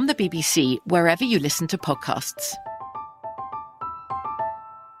Story from the BBC wherever you listen to podcasts.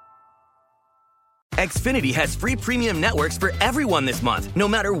 Xfinity has free premium networks for everyone this month, no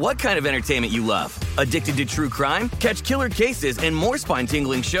matter what kind of entertainment you love. Addicted to true crime? Catch killer cases and more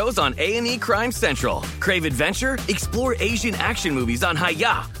spine-tingling shows on A&E Crime Central. Crave adventure? Explore Asian action movies on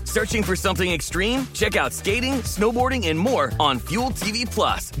Hi-Ya. Searching for something extreme? Check out skating, snowboarding, and more on Fuel TV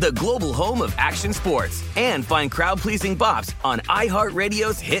Plus, the global home of action sports. And find crowd-pleasing bops on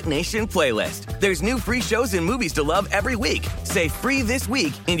iHeartRadio's Hit Nation playlist. There's new free shows and movies to love every week. Say free this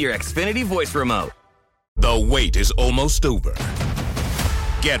week in your Xfinity voice remote. The wait is almost over.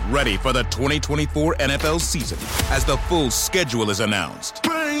 Get ready for the 2024 NFL season as the full schedule is announced.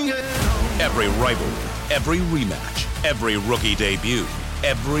 Every rivalry, every rematch, every rookie debut,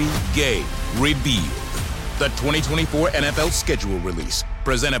 every game revealed. The 2024 NFL schedule release,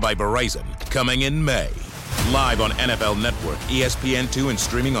 presented by Verizon, coming in May. Live on NFL Network, ESPN2, and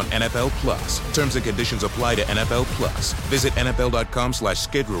streaming on NFL Plus. Terms and conditions apply to NFL Plus. Visit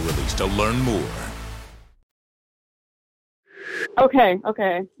NFL.com/schedule release to learn more. Okay.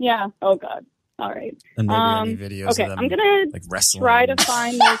 Yeah. Oh, God. All right. And maybe any videos of them, I'm gonna like wrestling. try to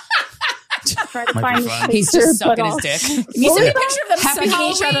find this. He's just sucking his dick. You see a picture of them sucking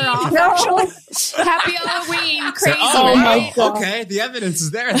each other off, actually? Happy Halloween, crazy. Oh my God. Okay, the evidence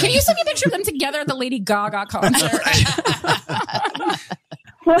is there. Can you send me a picture of them together at the Lady Gaga concert?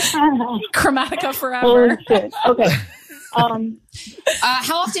 Chromatica forever. Holy shit. Okay.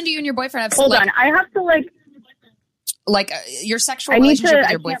 How often do you and your boyfriend have? Hold on, I have to your sexual relationship with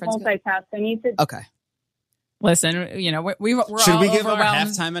your boyfriend. I can't multitask. I need to. Okay. Listen, we're Should all we give our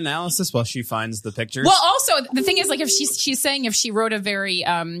overwhelmed. halftime analysis while she finds the pictures? Well, also the thing is, like, if she's saying if she wrote a very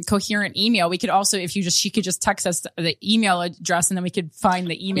coherent email, we could also she could just text us the email address, and then we could find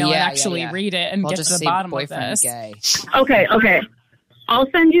the email and actually read it and get to the bottom of this. Gay. Okay. I'll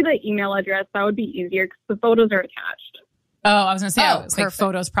send you the email address. That would be easier because the photos are attached. Oh, I was going to say, like,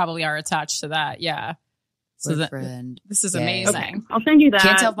 photos probably are attached to that. Yeah. So boyfriend. This is gay. amazing. Okay. I'll send you that.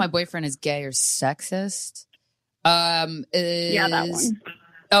 Can't tell if my boyfriend is gay or sexist. Yeah, that one.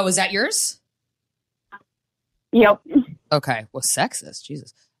 Oh, is that yours? Yep. Okay. Well, sexist.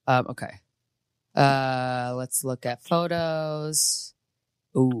 Jesus. Okay. Let's look at photos.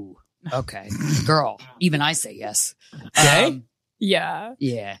 Ooh. Okay. Girl. Even I say yes. Okay. Yeah.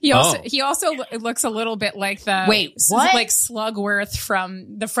 Yeah. He also looks a little bit like the what? Like Slugworth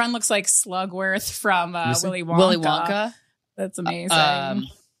from the friend looks like Slugworth from Willy Wonka. Willy Wonka. That's amazing.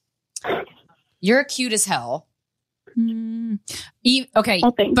 You're cute as hell. Okay,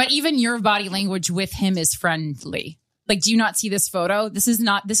 but even your body language with him is friendly. Like, do you not see this photo? This is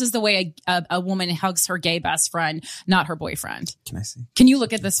the way a woman hugs her gay best friend, not her boyfriend. Can I see? Can you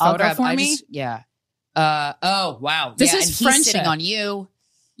look at this photo for me? Yeah. Oh wow. This yeah, is and friendship. He's sitting on you.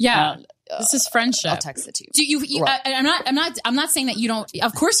 Yeah. This is friendship. I'll text it to you. Do you? I'm not saying that you don't.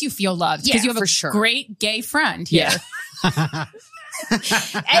 Of course, you feel loved because you have a great gay friend here. Yeah. and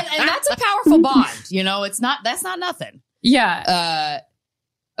that's a powerful bond. You know, that's not nothing. Yeah.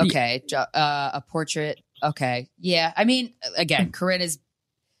 Okay. A portrait. Okay. Yeah. I mean, again, Corinne is.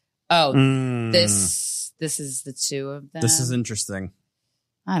 Oh, this is the two of them. This is interesting.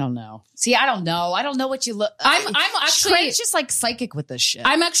 I don't know. See, I don't know. I don't know what you look. I'm actually Corinne's just like psychic with this shit.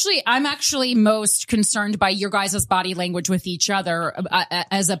 I'm actually most concerned by your guys' body language with each other.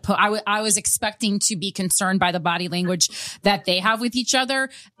 I was expecting to be concerned by the body language that they have with each other.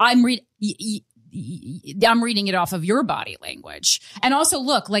 I'm reading it off of your body language. And also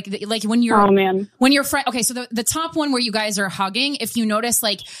look, like when you're, when your friend, okay, so the top one where you guys are hugging, if you notice,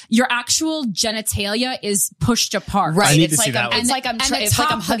 like your actual genitalia is pushed apart. Right. It's like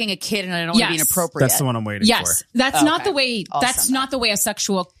I'm hugging a kid and I don't want to be inappropriate. That's the one I'm waiting for. Yes. That's not the way, that's not the way a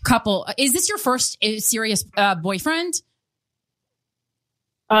sexual couple, is this your first serious boyfriend?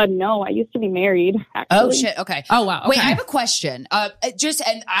 No, I used to be married, actually. Oh shit. Okay. Oh wow. Okay. Wait, I have a question. And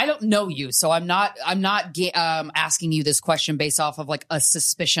I don't know you, so I'm not asking you this question based off of like a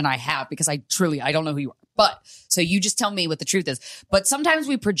suspicion I have because I don't know who you are. But so you just tell me what the truth is. But sometimes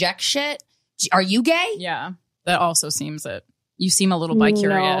we project shit. Are you gay? Yeah. That also seems it. You seem a little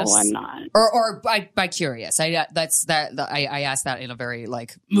bi-curious. No, I'm not. Or bi-curious. I asked that in a very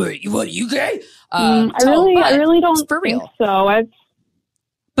like, what, are you gay? I really don't for real. think so.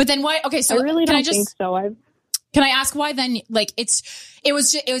 But then why? Okay, so I really don't think so. Can I ask why then? Like it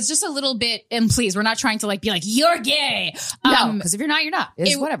was just a little bit. And please, we're not trying to like be like you're gay. No, because if you're not, you're not.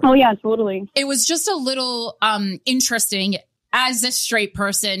 It's whatever. Oh yeah, totally. It was just a little interesting as a straight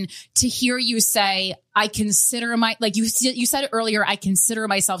person to hear you say I consider you said it earlier. I consider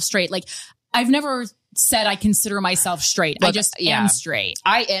myself straight. Like I've never said I consider myself straight. Look, I just am straight.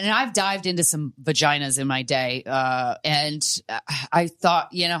 I've dived into some vaginas in my day, and I thought,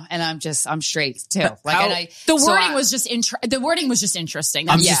 and I'm straight too. The wording was just interesting.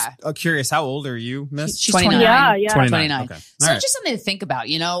 I'm just curious. How old are you, Miss? She's 29. Yeah, 29. Okay. So it's just something to think about,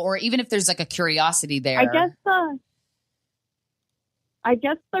 or even if there's like a curiosity there. I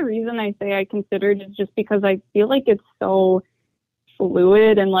guess the reason I say I considered is just because I feel like it's so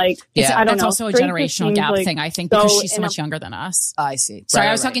fluid and like I don't know. That's also a generational gap thing, I think, because she's so much younger than us. I see. Sorry,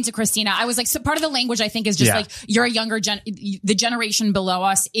 I was talking to Christina. I was like, so part of the language I think is just like you're a younger the generation below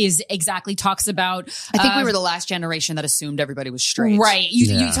us talks about. I think we were the last generation that assumed everybody was straight. Right.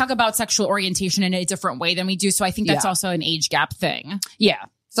 You talk about sexual orientation in a different way than we do. So I think that's also an age gap thing. Yeah.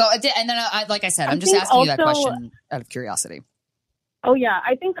 So and then like I said, I'm just asking you that question out of curiosity. Oh yeah,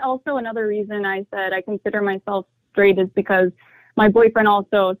 I think also another reason I said I consider myself straight is because my boyfriend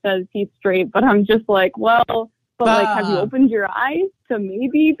also says he's straight, but I'm just like, well, but like, have you opened your eyes to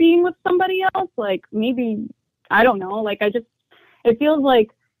maybe being with somebody else? Like, maybe, I don't know. Like, it feels like,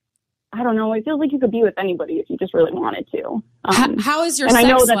 I don't know. It feels like you could be with anybody if you just really wanted to. How is your sex life?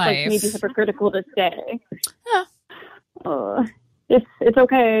 And I know that's life? like maybe hypocritical to say. It's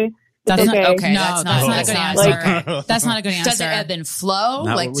okay. That's okay. Not, okay. No, that's not a good answer. That's not a good answer. Does it ebb and flow?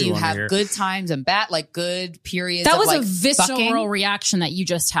 Not like, do you have good times and bad, like good periods? That was like a visceral fucking reaction that you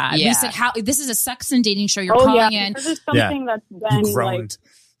just had. Yeah. You said, this is a sex and dating show. You're calling in. This is something that's been like,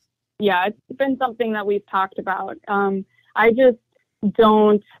 it's been something that we've talked about. I just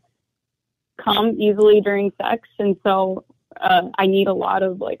don't come easily during sex. And so, I need a lot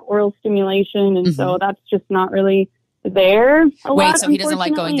of like oral stimulation. And so that's just not really there. So he doesn't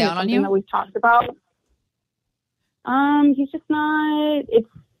like going down on you? That we've talked about. He's just not. It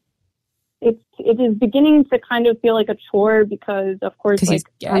is beginning to kind of feel like a chore because, of course, like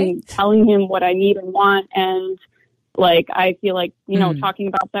I'm telling him what I need and want, and like I feel like talking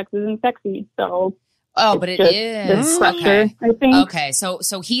about sex isn't sexy. So. Oh, but it is pressure, I think. Okay, so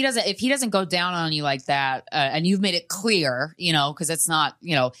if he doesn't go down on you like that, and you've made it clear, because it's not,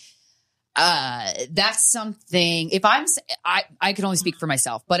 That's something. If I can only speak for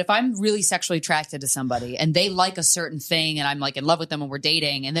myself, but if I'm really sexually attracted to somebody and they like a certain thing and I'm like in love with them and we're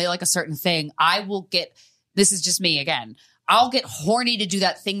dating and they like a certain thing, I will get, this is just me again, I'll get horny to do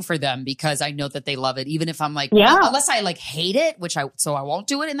that thing for them because I know that they love it. Even if I'm like, unless I like hate it, so I won't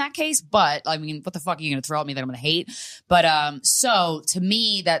do it in that case. But I mean, what the fuck are you going to throw at me that I'm going to hate? But, so to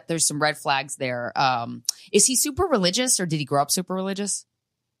me that there's some red flags there. Is he super religious or did he grow up super religious?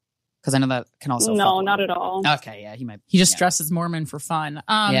 Because I know that can also not at all. Okay, yeah, he might. He just dresses Mormon for fun.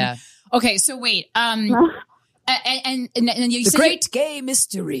 Yeah. Okay, so wait. And you The said great gay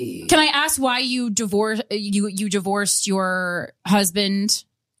mystery. Can I ask why you divorced? You divorced your husband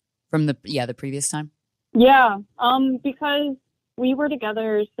from the previous time? Yeah, because we were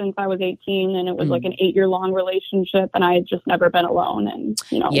together since I was 18, and it was like an 8-year-long relationship, and I had just never been alone, and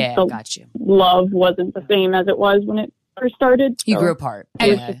got you. Love wasn't the same as it was when it first started. You grew apart.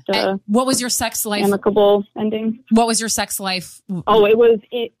 And what was your sex life? Amicable ending. What was your sex life? Oh, it was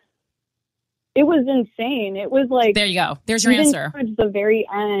insane. It was like, there you go. There's your answer. Towards the very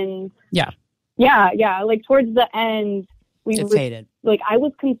end. Yeah. Like towards the end, it faded. Like I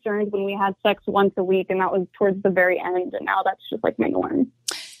was concerned when we had sex once a week, and that was towards the very end. And now that's just like my norm.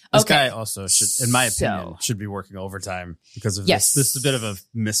 This guy also should, in my opinion, should be working overtime because of this. This is a bit of a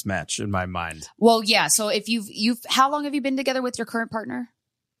mismatch in my mind. Well, yeah. So if you've, how long have you been together with your current partner?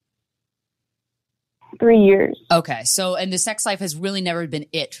 3 years. Okay. So, and the sex life has really never been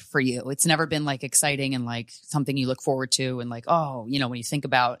it for you. It's never been like exciting and like something you look forward to. And like, oh, when you think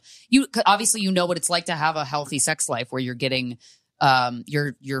about you, obviously, what it's like to have a healthy sex life where you're getting,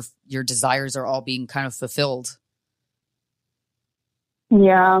 your desires are all being kind of fulfilled.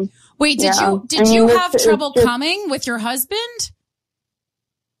 Yeah. Wait, did you have trouble coming with your husband?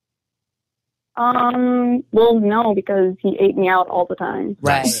 Well, no, because he ate me out all the time.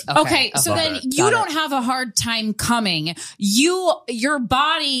 Right. Okay. So then you don't have a hard time coming. Your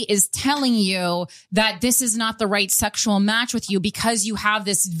body is telling you that this is not the right sexual match with you because you have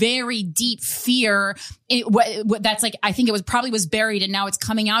this very deep fear. That's like, I think it was probably buried and now it's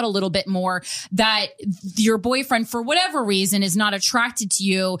coming out a little bit more, that your boyfriend, for whatever reason, is not attracted to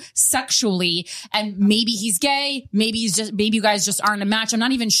you sexually. And maybe he's gay. Maybe you guys just aren't a match. I'm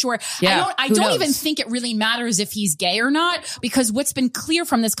not even sure. Yeah, I don't even think it really matters if he's gay or not, because what's been clear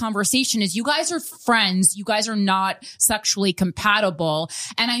from this conversation is you guys are friends. You guys are not sexually compatible.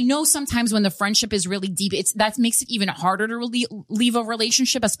 And I know sometimes when the friendship is really deep, that makes it even harder to leave a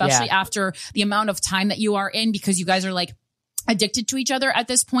relationship, especially after the amount of time that you are in, because you guys are like addicted to each other at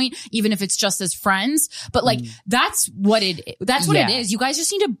this point, even if it's just as friends. But like, that's what it is. You guys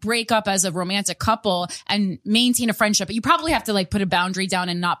just need to break up as a romantic couple and maintain a friendship. But you probably have to like put a boundary down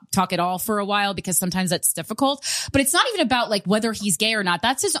and not talk at all for a while, because sometimes that's difficult. But it's not even about like whether he's gay or not.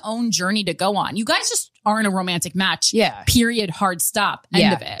 That's his own journey to go on. You guys just aren't a romantic match. Yeah. Period. Hard stop.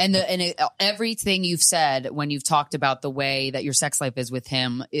 End of it. Everything you've said when you've talked about the way that your sex life is with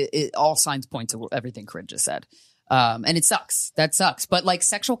him, it all signs point to everything Corinne just said. And it sucks. That sucks. But like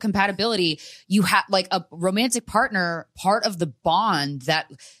sexual compatibility, you have like a romantic partner, part of the bond that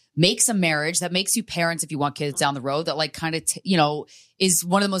makes a marriage, that makes you parents if you want kids down the road, that like kind of, is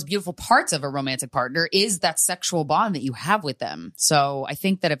one of the most beautiful parts of a romantic partner, is that sexual bond that you have with them. So I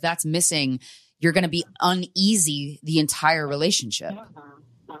think that if that's missing, you're going to be uneasy the entire relationship,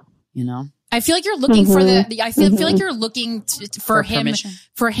 I feel like you're looking for I feel like you're looking for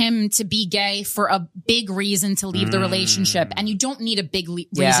him to be gay for a big reason to leave the relationship. And you don't need a big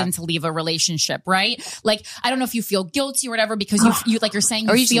reason to leave a relationship, right? Like, I don't know if you feel guilty or whatever because you like you're saying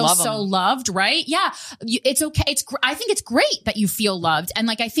you feel so loved, right? Yeah. It's okay. I think it's great that you feel loved. And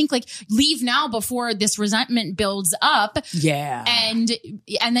like, I think like leave now before this resentment builds up. Yeah. And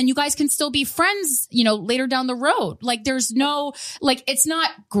then you guys can still be friends, later down the road. Like there's no, like, it's not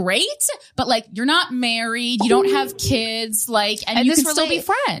great, but like, you're not married, you don't have kids, like, and you can still be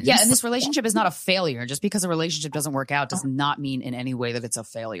friends. Yeah, and this relationship is not a failure. Just because a relationship doesn't work out does not mean in any way that it's a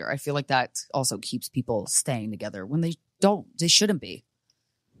failure. I feel like that also keeps people staying together when they shouldn't be.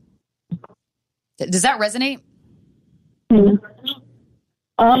 Does that resonate?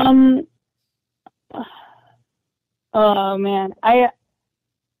 Oh man, I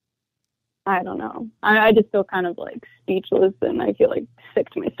don't know. I just feel kind of like speechless, and I feel like sick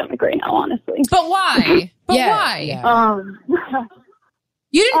to my stomach right now, honestly. But why? Why? Yeah.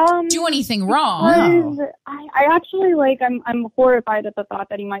 You didn't do anything wrong. I actually I'm horrified at the thought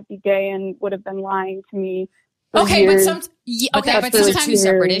that he might be gay and would have been lying to me Okay, years. but But sometimes two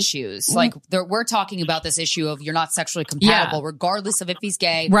separate issues. Like we're talking about this issue of you're not sexually compatible, regardless of if he's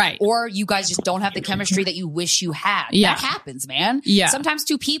gay, right? Or you guys just don't have the chemistry that you wish you had. Yeah. That happens, man. Yeah. Sometimes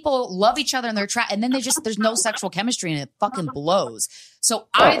two people love each other and and then there's no sexual chemistry and it fucking blows. So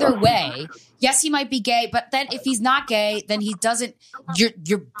either way, yes, he might be gay, but then if he's not gay, then he doesn't.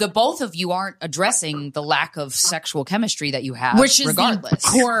 The both of you aren't addressing the lack of sexual chemistry that you have, which is regardless. the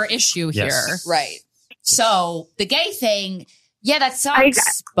core issue here, right? So the gay thing, yeah, that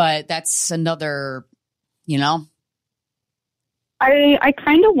sucks, but that's another, I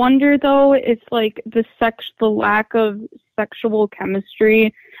kind of wonder though if like the lack of sexual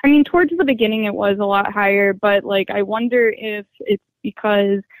chemistry. I mean, towards the beginning it was a lot higher, but like I wonder if it's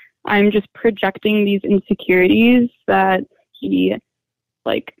because I'm just projecting these insecurities that he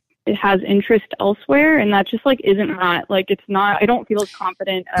like it has interest elsewhere, and that just like isn't hot. Like it's not. I don't feel as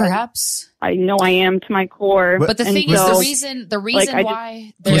confident. Perhaps I know I am to my core. But the thing is, the reason like,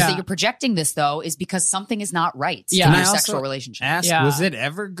 why that you're projecting this though is because something is not right in your sexual relationship. Was it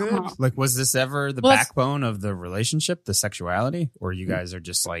ever good? Like, was this ever the backbone of the relationship, the sexuality, or you guys are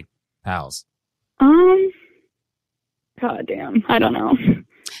just like pals? God damn, I don't know.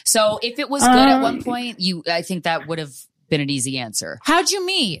 So if it was good at one point, I think that would have been an easy answer. How'd you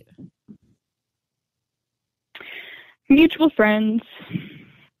meet? Mutual friends,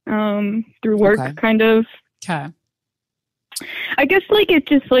 through work, kind of. Okay. I guess like it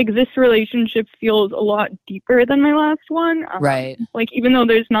just like this relationship feels a lot deeper than my last one. Right. Like even though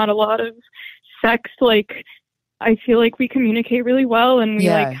there's not a lot of sex, like I feel like we communicate really well and we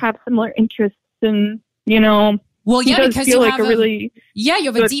like have similar interests and Well, yeah, because you like have you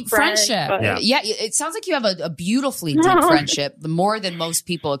have a deep friend, friendship. Yeah, it sounds like you have a beautifully deep friendship, more than most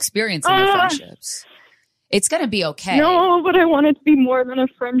people experience in their friendships. It's going to be okay. No, but I want it to be more than a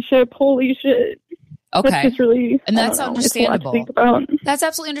friendship. Holy shit. Okay. That's just really, and that's understandable. It's a lot to think about. That's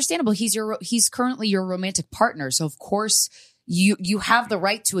absolutely understandable. He's currently your romantic partner. So of course you have the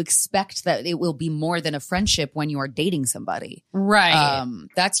right to expect that it will be more than a friendship when you are dating somebody. Right.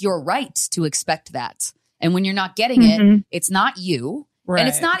 That's your right to expect that. And when you're not getting it, it's not you. Right. And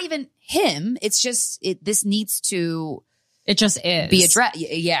it's not even him. It's just, this needs to. It just is. Be addressed.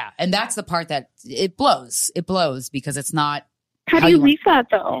 Yeah. And that's the part that it blows. It blows because it's not. How do you leave that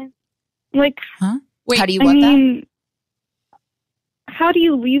though? Like, huh? Wait, how do you how do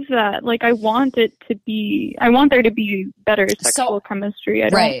you leave that? Like, I want there to be better sexual chemistry.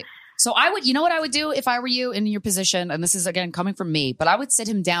 Right. So I would, you know what I would do if I were you in your position? And this is again coming from me, but I would sit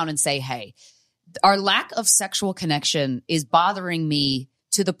him down and say, hey, our lack of sexual connection is bothering me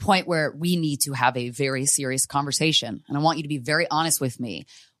to the point where we need to have a very serious conversation. And I want you to be very honest with me.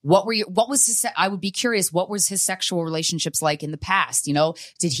 I would be curious, what was his sexual relationships like in the past?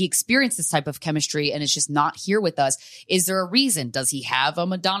 Did he experience this type of chemistry and it's just not here with us? Is there a reason? Does he have a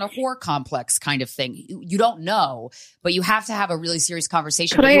Madonna whore complex kind of thing? You don't know, but you have to have a really serious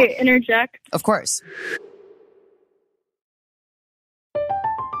conversation. Could I interject? Of course.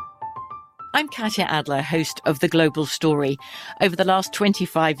 I'm Katya Adler, host of The Global Story. Over the last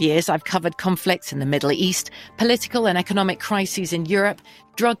 25 years, I've covered conflicts in the Middle East, political and economic crises in Europe,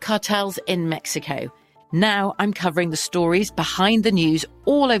 drug cartels in Mexico. Now I'm covering the stories behind the news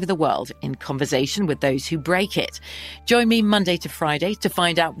all over the world in conversation with those who break it. Join me Monday to Friday to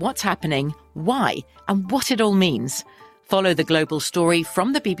find out what's happening, why, and what it all means. Follow The Global Story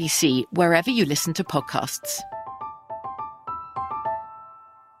from the BBC wherever you listen to podcasts.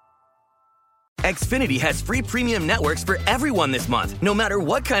 Xfinity has free premium networks for everyone this month, no matter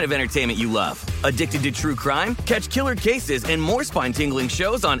what kind of entertainment you love. Addicted to true crime? Catch killer cases and more spine-tingling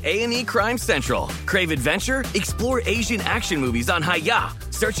shows on A&E Crime Central. Crave adventure? Explore Asian action movies on Hi-Ya.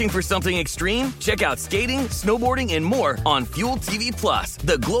 Searching for something extreme? Check out skating, snowboarding, and more on Fuel TV Plus,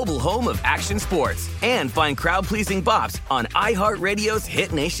 the global home of action sports. And find crowd-pleasing bops on iHeartRadio's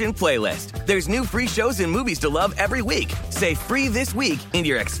Hit Nation playlist. There's new free shows and movies to love every week. Say free this week in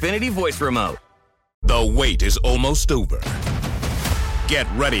your Xfinity voice remote. The wait is almost over. Get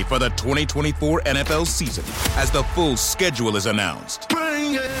ready for the 2024 NFL season as the full schedule is announced.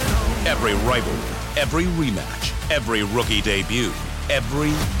 Bring it on. Every rivalry, every rematch, every rookie debut,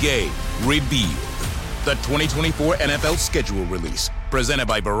 every game revealed. The 2024 NFL schedule release, presented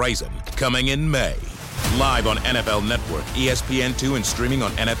by Verizon, coming in May. Live on NFL Network, ESPN2, and streaming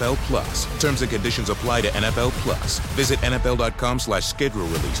on NFL Plus. Terms and conditions apply to NFL Plus. Visit NFL.com/schedule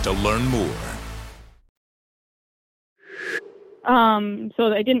release to learn more.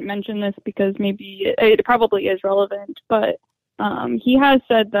 So I didn't mention this because maybe it probably is relevant, but he has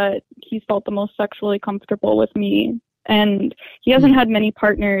said that he's felt the most sexually comfortable with me, and he hasn't had many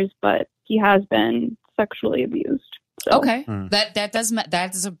partners, but he has been sexually abused. So, Okay.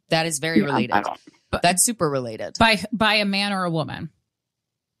 That is very related. That's super related. By a man or a woman?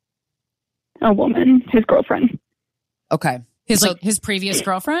 A woman, his girlfriend. Okay. His previous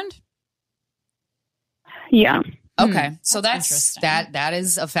girlfriend? Yeah. Okay. So that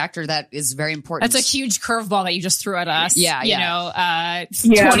is a factor that is very important. That's a huge curveball that you just threw at us. Yeah. You know,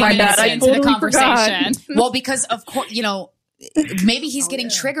 20 minutes into the conversation. Well, because of course, you know, maybe he's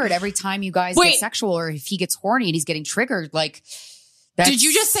getting triggered every time you guys get sexual, or if he gets horny and he's getting triggered, like. Did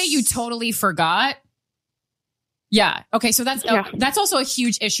you just say you totally forgot? Yeah. Okay. So that's also a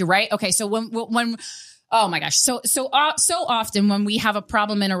huge issue, right? Okay. So when oh my gosh. So often when we have a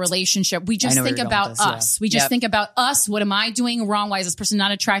problem in a relationship, we just think about us. We just think about us. What am I doing wrong? Why is this person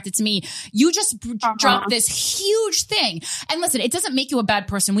not attracted to me? You just drop this huge thing. And listen, it doesn't make you a bad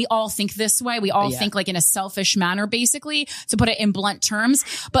person. We all think this way. We all think like in a selfish manner, basically, to put it in blunt terms.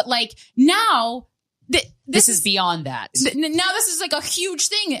 But like now, this is beyond that. Now this is like a huge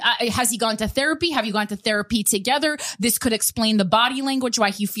thing. Has he gone to therapy? Have you gone to therapy together? This could explain the body language, why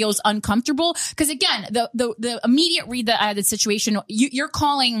he feels uncomfortable. Because again, the immediate read that I had the situation,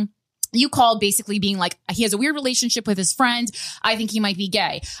 you called basically being like, he has a weird relationship with his friend. I think he might be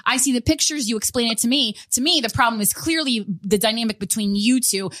gay. I see the pictures. You explain it to me. To me, the problem is clearly the dynamic between you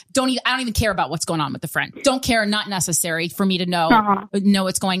two. I don't even care about what's going on with the friend. Don't care. Not necessary for me to know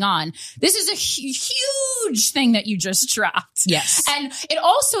what's going on. This is a huge thing that you just dropped. Yes. And it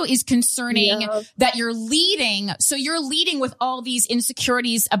also is concerning that you're leading. So you're leading with all these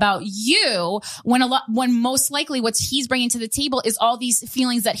insecurities about you when most likely what he's bringing to the table is all these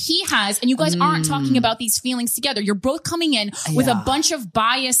feelings that he has. And you guys aren't talking about these feelings together. You're both coming in with a bunch of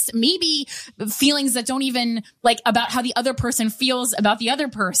biased, maybe feelings that don't even like about how the other person feels about the other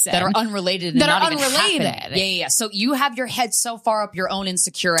person. That are unrelated. Yeah. So you have your head so far up your own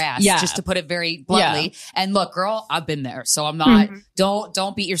insecure ass, just to put it very bluntly. Yeah. And look, girl, I've been there. So I'm not,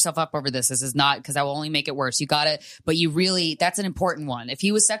 don't beat yourself up over this. This is not, because I will only make it worse. You got it. But you really, that's an important one. If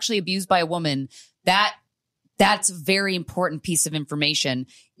he was sexually abused by a woman, that's a very important piece of information.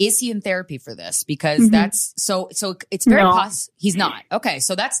 Is he in therapy for this? Because that's so it's very possible he's not. Okay.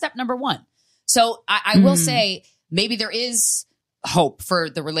 So that's step number one. So I will say maybe there is hope for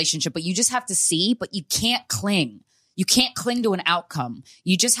the relationship, but you just have to see, but you can't cling. You can't cling to an outcome.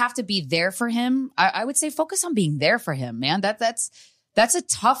 You just have to be there for him. I would say focus on being there for him, man. That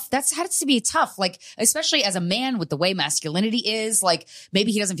has to be tough, like, especially as a man with the way masculinity is, like,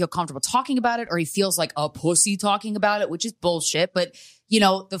 maybe he doesn't feel comfortable talking about it, or he feels like a pussy talking about it, which is bullshit. But, you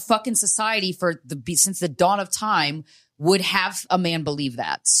know, the fucking society since the dawn of time would have a man believe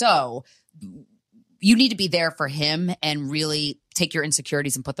that. So you need to be there for him and really take your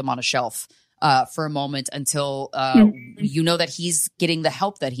insecurities and put them on a shelf for a moment until you know that he's getting the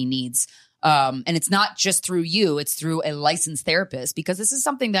help that he needs. And it's not just through you, it's through a licensed therapist, because this is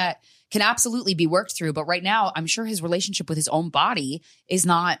something that can absolutely be worked through. But right now, I'm sure his relationship with his own body is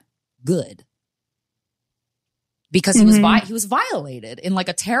not good, because he was violated in like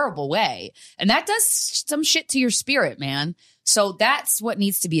a terrible way. And that does some shit to your spirit, man. So that's what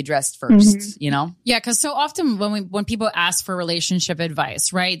needs to be addressed first, you know? Yeah, because so often when people ask for relationship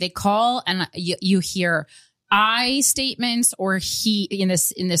advice, right, they call and you hear I statements or he in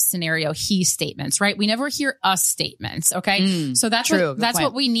this scenario, he statements, right? We never hear us statements. Okay. So that's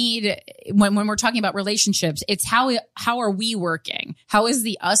what we need when we're talking about relationships. It's how are we working? How is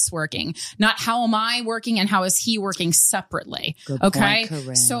the us working? Not how am I working and how is he working separately? Good okay. Point,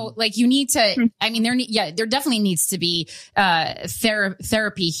 Corinne. So like you need to, I mean, there definitely needs to be,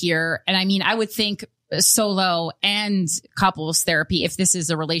 therapy here. And I mean, I would think solo and couples therapy if this is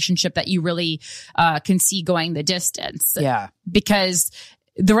a relationship that you really can see going the distance. Yeah. Because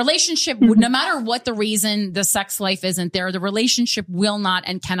the relationship, no matter what the reason, the sex life isn't there, the relationship will not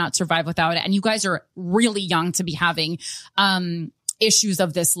and cannot survive without it. And you guys are really young to be having issues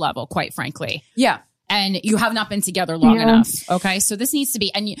of this level, quite frankly. Yeah. And you have not been together long enough. Okay. So this needs to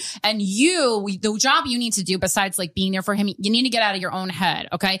be, the job you need to do besides like being there for him, you need to get out of your own head.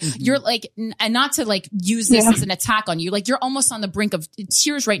 Okay. You're like, and not to like use this as an attack on you. Like you're almost on the brink of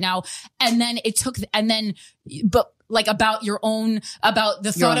tears right now. But like about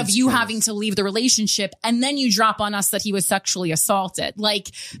the thought of you having to leave the relationship. And then you drop on us that he was sexually assaulted. Like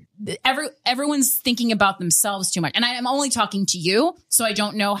everyone's thinking about themselves too much. And I'm only talking to you, so I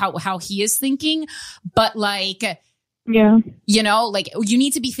don't know how he is thinking, but like, you know, like you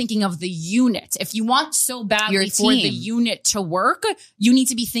need to be thinking of the unit. If you want so badly for the unit to work, you need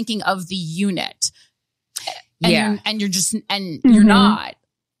to be thinking of the unit. And you're not.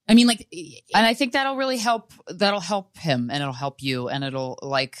 I mean, like, and I think that'll really help. That'll help him, and it'll help you, and it'll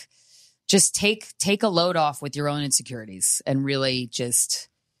like, just take a load off with your own insecurities and really just,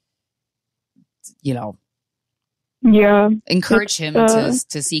 encourage him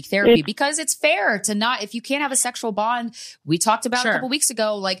to seek therapy, because it's fair to not, if you can't have a sexual bond. We talked about a couple weeks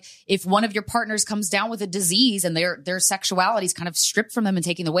ago, like if one of your partners comes down with a disease and their sexuality is kind of stripped from them and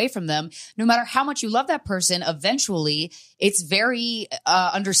taken away from them, no matter how much you love that person, eventually it's very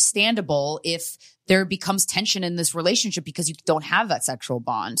understandable if there becomes tension in this relationship because you don't have that sexual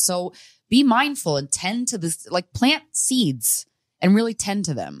bond. So be mindful and tend to this, like plant seeds and really tend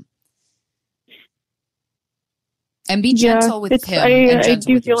to them. And be gentle with him. I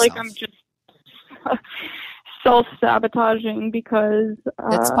do feel like I'm just self-sabotaging because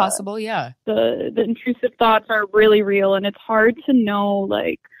it's possible, yeah. The intrusive thoughts are really real, and it's hard to know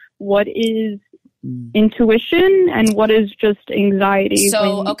like what is intuition and what is just anxiety.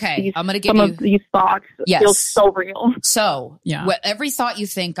 So, okay, I'm going to give some of these thoughts feel so real. So, every thought you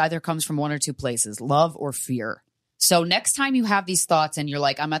think either comes from one or two places: love or fear. So next time you have these thoughts and you're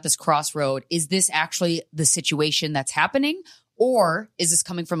like, I'm at this crossroad, is this actually the situation that's happening? Or is this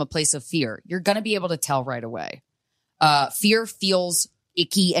coming from a place of fear? You're going to be able to tell right away. Fear feels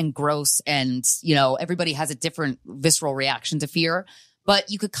icky and gross. And, everybody has a different visceral reaction to fear. But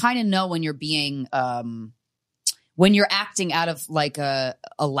you could kind of know when you're being, when you're acting out of like a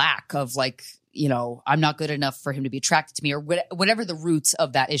lack of like, I'm not good enough for him to be attracted to me, or whatever the roots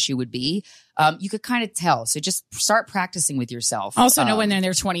of that issue would be. You could kind of tell. So just start practicing with yourself. Also, no one in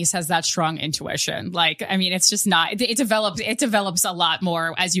their 20s has that strong intuition. Like, I mean, it's just not, it develops a lot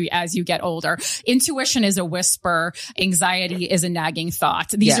more as you get older. Intuition is a whisper. Anxiety is a nagging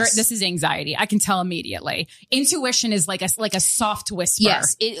thought. This is anxiety. I can tell immediately. Intuition is like a soft whisper.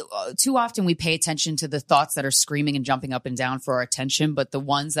 Yes. Too often we pay attention to the thoughts that are screaming and jumping up and down for our attention, but the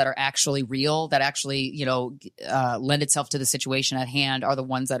ones that are actually real, that actually, lend itself to the situation at hand, are the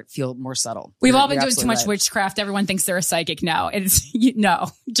ones that feel more subtle. We've all been doing too much witchcraft. Everyone thinks they're a psychic now. No,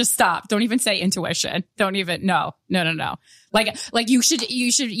 just stop. Don't even say intuition. Don't even, no. Like you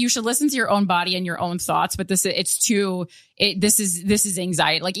should listen to your own body and your own thoughts, but this is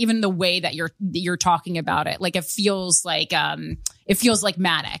anxiety. Like even the way that you're talking about it, like it feels like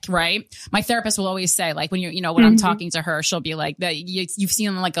manic, right? My therapist will always say, like when when I'm talking to her, she'll be like, you've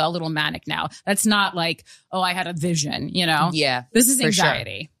seen like a little manic now. That's not like, oh, I had a vision, Yeah. This is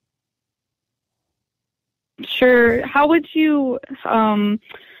anxiety. Sure. How would you,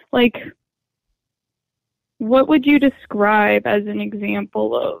 what would you describe as an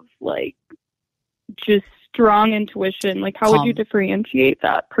example of like just strong intuition? Like, how would you differentiate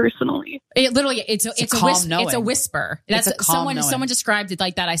that personally? It literally, it's a whisper. That's someone described it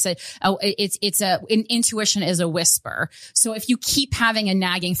like that. I said, intuition is a whisper. So if you keep having a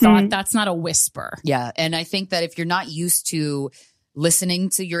nagging thought, that's not a whisper. Yeah. And I think that if you're not used to listening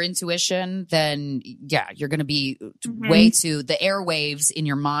to your intuition, then you're going to be the airwaves in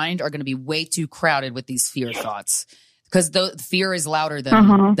your mind are going to be way too crowded with these fear thoughts, because the fear is louder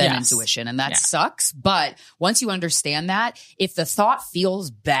than intuition, and that sucks. But once you understand that, if the thought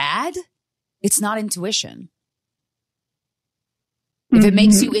feels bad, it's not intuition. If it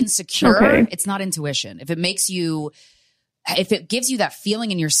makes you insecure, it's not intuition. If it gives you that feeling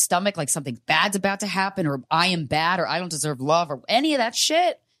in your stomach like something bad's about to happen, or I am bad, or I don't deserve love, or any of that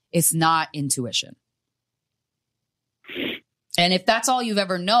shit, it's not intuition. And if that's all you've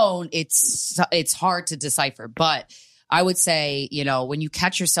ever known, it's hard to decipher. But I would say, when you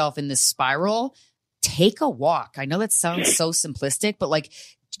catch yourself in this spiral, take a walk. I know that sounds so simplistic, but like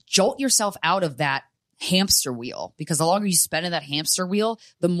jolt yourself out of that hamster wheel, because the longer you spend in that hamster wheel,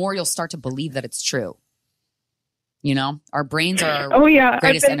 the more you'll start to believe that it's true. Our brains are greatest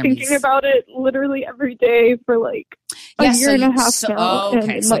I've been enemies. thinking about it literally every day for like a year and a half now.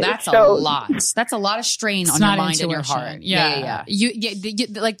 Okay, so that's a lot. That's a lot of strain on your mind and your heart. Yeah.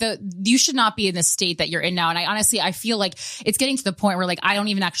 You should not be in the state that you're in now. And I feel like it's getting to the point where like I don't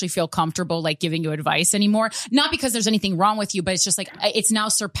even actually feel comfortable like giving you advice anymore. Not because there's anything wrong with you, but it's just like it's now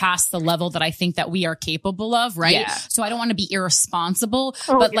surpassed the level that I think that we are capable of, right? Yeah. So I don't want to be irresponsible,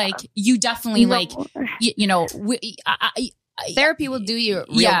 but like you definitely therapy will do you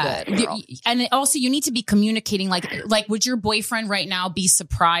real good. And also you need to be communicating like would your boyfriend right now be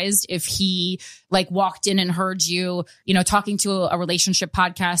surprised if he like walked in and heard you, talking to a relationship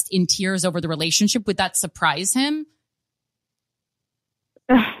podcast in tears over the relationship? Would that surprise him?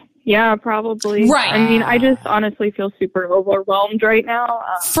 Yeah, probably. Right. I mean, I just honestly feel super overwhelmed right now.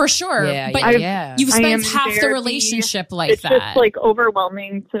 For sure. But you've spent half the relationship like it's that. It's just like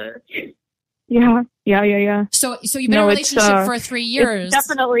overwhelming to... Yeah. So you've been in a relationship for 3 years. It's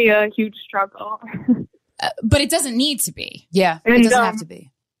definitely a huge struggle. But it doesn't need to be. Yeah, it doesn't have to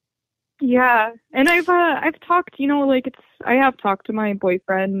be. Yeah. And I've talked, I have talked to my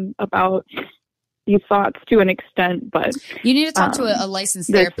boyfriend about these thoughts to an extent, but you need to talk to a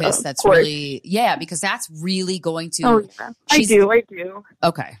licensed therapist. That's really, because that's really going to. Oh, yeah. I do.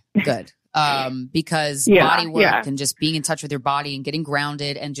 Okay, good. Because body work and just being in touch with your body and getting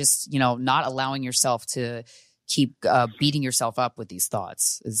grounded and just, not allowing yourself to keep beating yourself up with these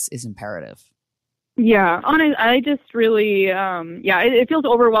thoughts is imperative. Yeah, I just really, it feels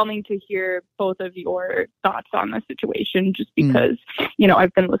overwhelming to hear both of your thoughts on the situation just because,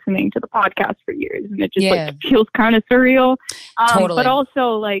 I've been listening to the podcast for years and it just feels kind of surreal. Totally. But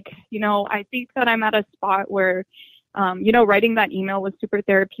also I think that I'm at a spot where, writing that email was super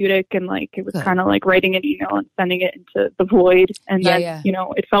therapeutic and it was kind of like writing an email and sending it into the void. And then,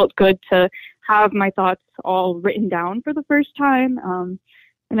 it felt good to have my thoughts all written down for the first time.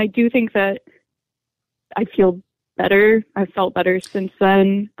 And I do think that I feel better. I've felt better since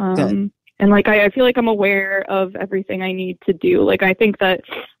then. And I feel like I'm aware of everything I need to do. I think that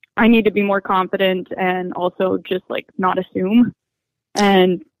I need to be more confident and also just not assume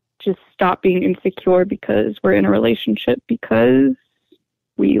and just stop being insecure because we're in a relationship because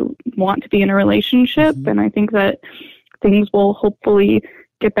we want to be in a relationship. And I think that things will hopefully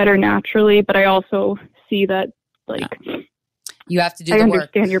get better naturally. But I also see that you have to do the work. I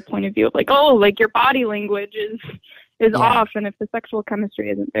understand your point of view of your body language is off, and if the sexual chemistry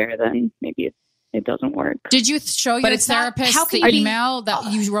isn't there, then maybe it doesn't work. Did you show your therapist the email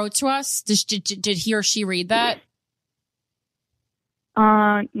that you wrote to us? Did he or she read that?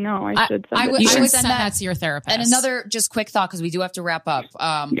 No, I should send it. You should send that to your therapist. And another just quick thought, because we do have to wrap up.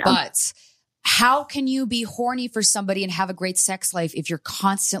 But how can you be horny for somebody and have a great sex life if you're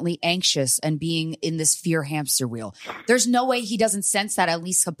constantly anxious and being in this fear hamster wheel? There's no way he doesn't sense that, at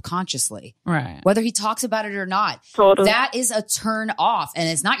least subconsciously. Right. Whether he talks about it or not. Totally. That is a turn off. And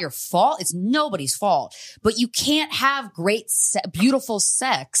it's not your fault. It's nobody's fault. But you can't have great, beautiful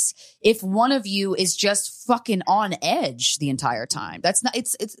sex if one of you is just fucking on edge the entire time. That's not,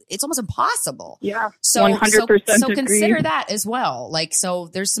 it's almost impossible. Yeah. So 100% so consider that as well. So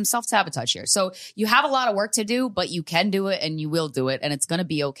there's some self-sabotage here. So you have a lot of work to do, but you can do it and you will do it, and it's going to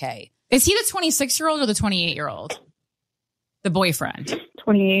be okay. Is he the 26-year-old or the 28-year-old? The boyfriend.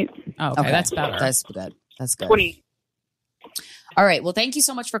 28. Oh, okay. That's better. That's good. That's good. 20. All right. Well, thank you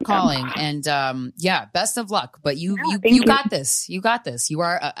so much for calling, and best of luck. But you got this. You got this. You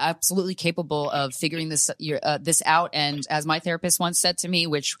are absolutely capable of figuring this out. And as my therapist once said to me,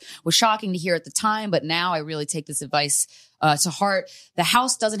 which was shocking to hear at the time, but now I really take this advice to heart. The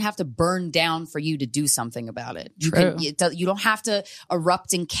house doesn't have to burn down for you to do something about it. You don't have to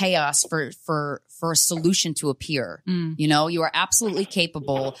erupt in chaos for a solution to appear. You are absolutely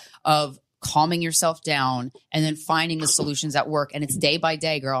capable of calming yourself down and then finding the solutions at work. And it's day by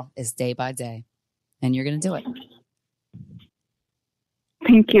day, girl. It's day by day. And you're going to do it.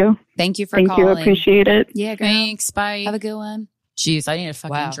 Thank you. Thank you for calling. Thank you. Appreciate it. Yeah, girl. Thanks. Bye. Have a good one. Jeez, I need a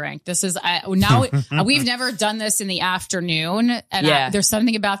fucking drink. This is now we've never done this in the afternoon. And there's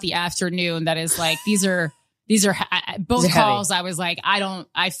something about the afternoon that is these are both calls. Heavy. I was like,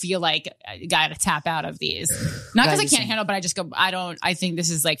 I feel like I got to tap out of these. Not because I can't handle, but I just go, I think this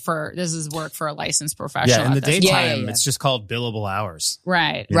is this is work for a licensed professional. Yeah. In the daytime, it's just called billable hours.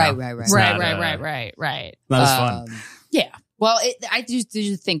 Right. Right. Right. Not as fun. Yeah. Well, I do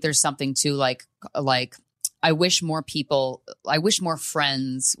think there's something to like, I wish more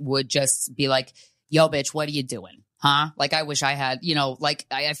friends would just be like, yo, bitch, what are you doing? Huh? I wish I had,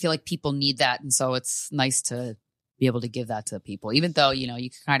 I feel like people need that. And so it's nice to be able to give that to people, even though, you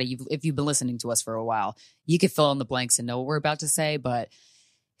can if you've been listening to us for a while, you could fill in the blanks and know what we're about to say. But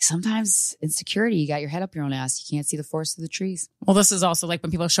sometimes insecurity, you got your head up your own ass. You can't see the forest through the trees. Well, this is also when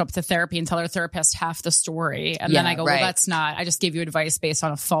people show up to therapy and tell their therapist half the story. And then I go, well, that's not, I just gave you advice based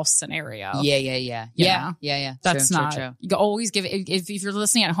on a false scenario. Yeah. That's true. You always give it. If you're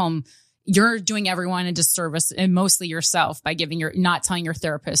listening at home, you're doing everyone a disservice and mostly yourself by not telling your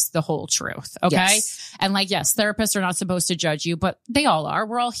therapist the whole truth. Okay. Yes. And yes, therapists are not supposed to judge you, but they all are.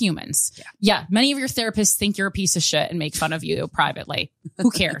 We're all humans. Yeah. Many of your therapists think you're a piece of shit and make fun of you privately. Who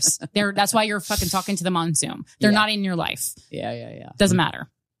cares? That's why you're fucking talking to them on Zoom. They're not in your life. Yeah. Doesn't matter.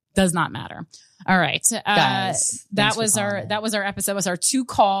 Does not matter. All right. Guys, that was our episode. It was our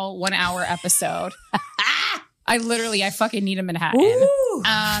 2-call 1 hour episode. I fucking need a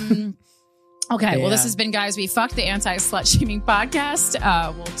Manhattan. Okay, well, this has been Guys We Fuck, the anti-slut shaming podcast.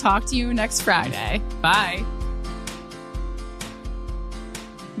 We'll talk to you next Friday. Bye.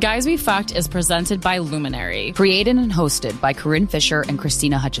 Guys We Fucked is presented by Luminary. Created and hosted by Corinne Fisher and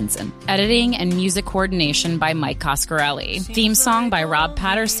Christina Hutchinson. Editing and music coordination by Mike Coscarelli. Theme song by Rob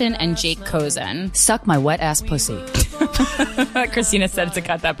Patterson and Jake Cozen. Suck my wet ass pussy. Christina said to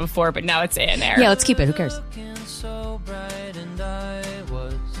cut that before, but now it's in air. Yeah, let's keep it. Who cares? So bright and I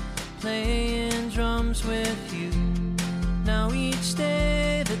was playing drums with you. Now each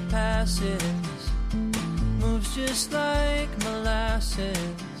day that passes moves just like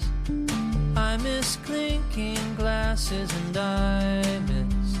molasses. I miss clinking glasses and I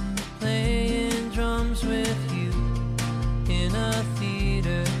miss playing drums with you in a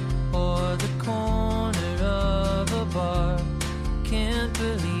theater or the corner of a bar. Can't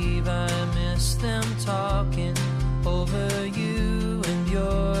believe I miss them talking over you and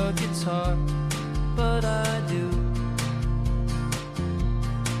your guitar, but I do.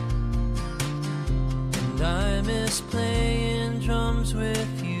 And I miss playing drums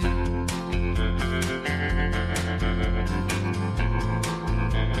with you.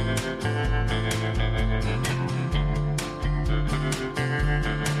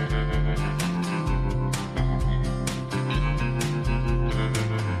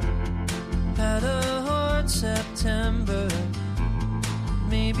 Had a hard September,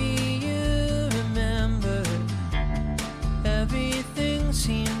 maybe you remember. Everything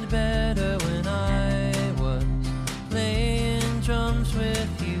seemed better when I was playing drums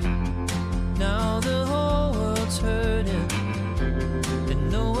with you. Now the whole world's hurting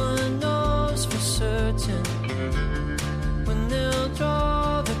and no one knows for certain when they'll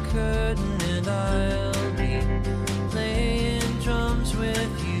draw the curtain and I'll be playing drums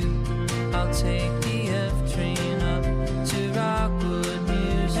with you. I'll take the F train up to Rockwood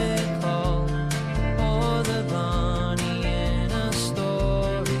Music Hall or the Bonnie in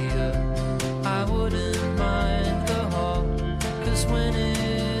Astoria. I wouldn't mind the hall, 'cause when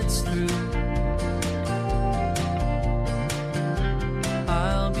it's through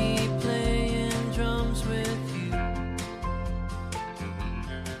I'll be playing drums with you.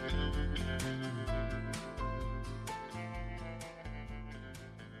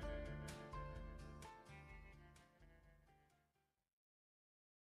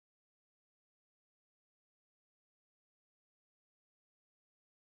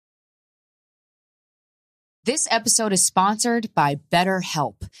 This episode is sponsored by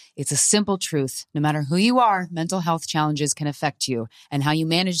BetterHelp. It's a simple truth. No matter who you are, mental health challenges can affect you, and how you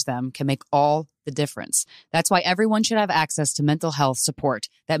manage them can make all the difference. That's why everyone should have access to mental health support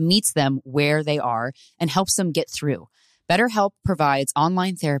that meets them where they are and helps them get through. BetterHelp provides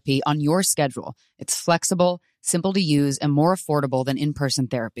online therapy on your schedule. It's flexible, simple to use, and more affordable than in-person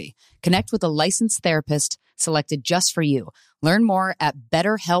therapy. Connect with a licensed therapist selected just for you. Learn more at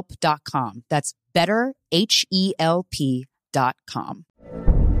BetterHelp.com. That's BetterHelp.com.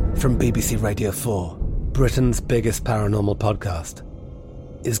 From BBC Radio 4, Britain's biggest paranormal podcast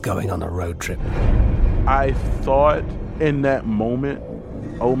is going on a road trip. I thought in that moment,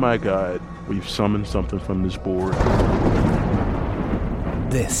 oh my God, we've summoned something from this board.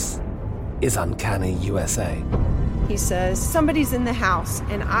 This is Uncanny USA. He says, somebody's in the house,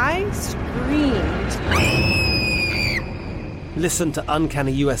 and I screamed. Listen to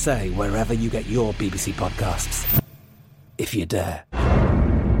Uncanny USA wherever you get your BBC podcasts, if you dare.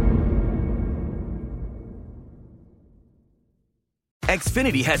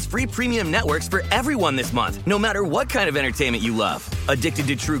 Xfinity has free premium networks for everyone this month, no matter what kind of entertainment you love. Addicted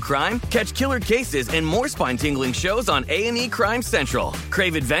to true crime? Catch killer cases and more spine-tingling shows on A&E Crime Central.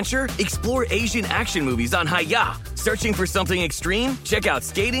 Crave adventure? Explore Asian action movies on Hi-Ya. Searching for something extreme? Check out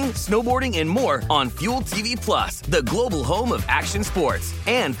skating, snowboarding, and more on Fuel TV Plus, the global home of action sports.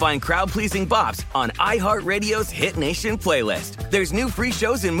 And find crowd-pleasing bops on iHeartRadio's Hit Nation playlist. There's new free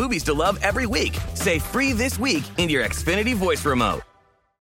shows and movies to love every week. Say free this week in your Xfinity voice remote.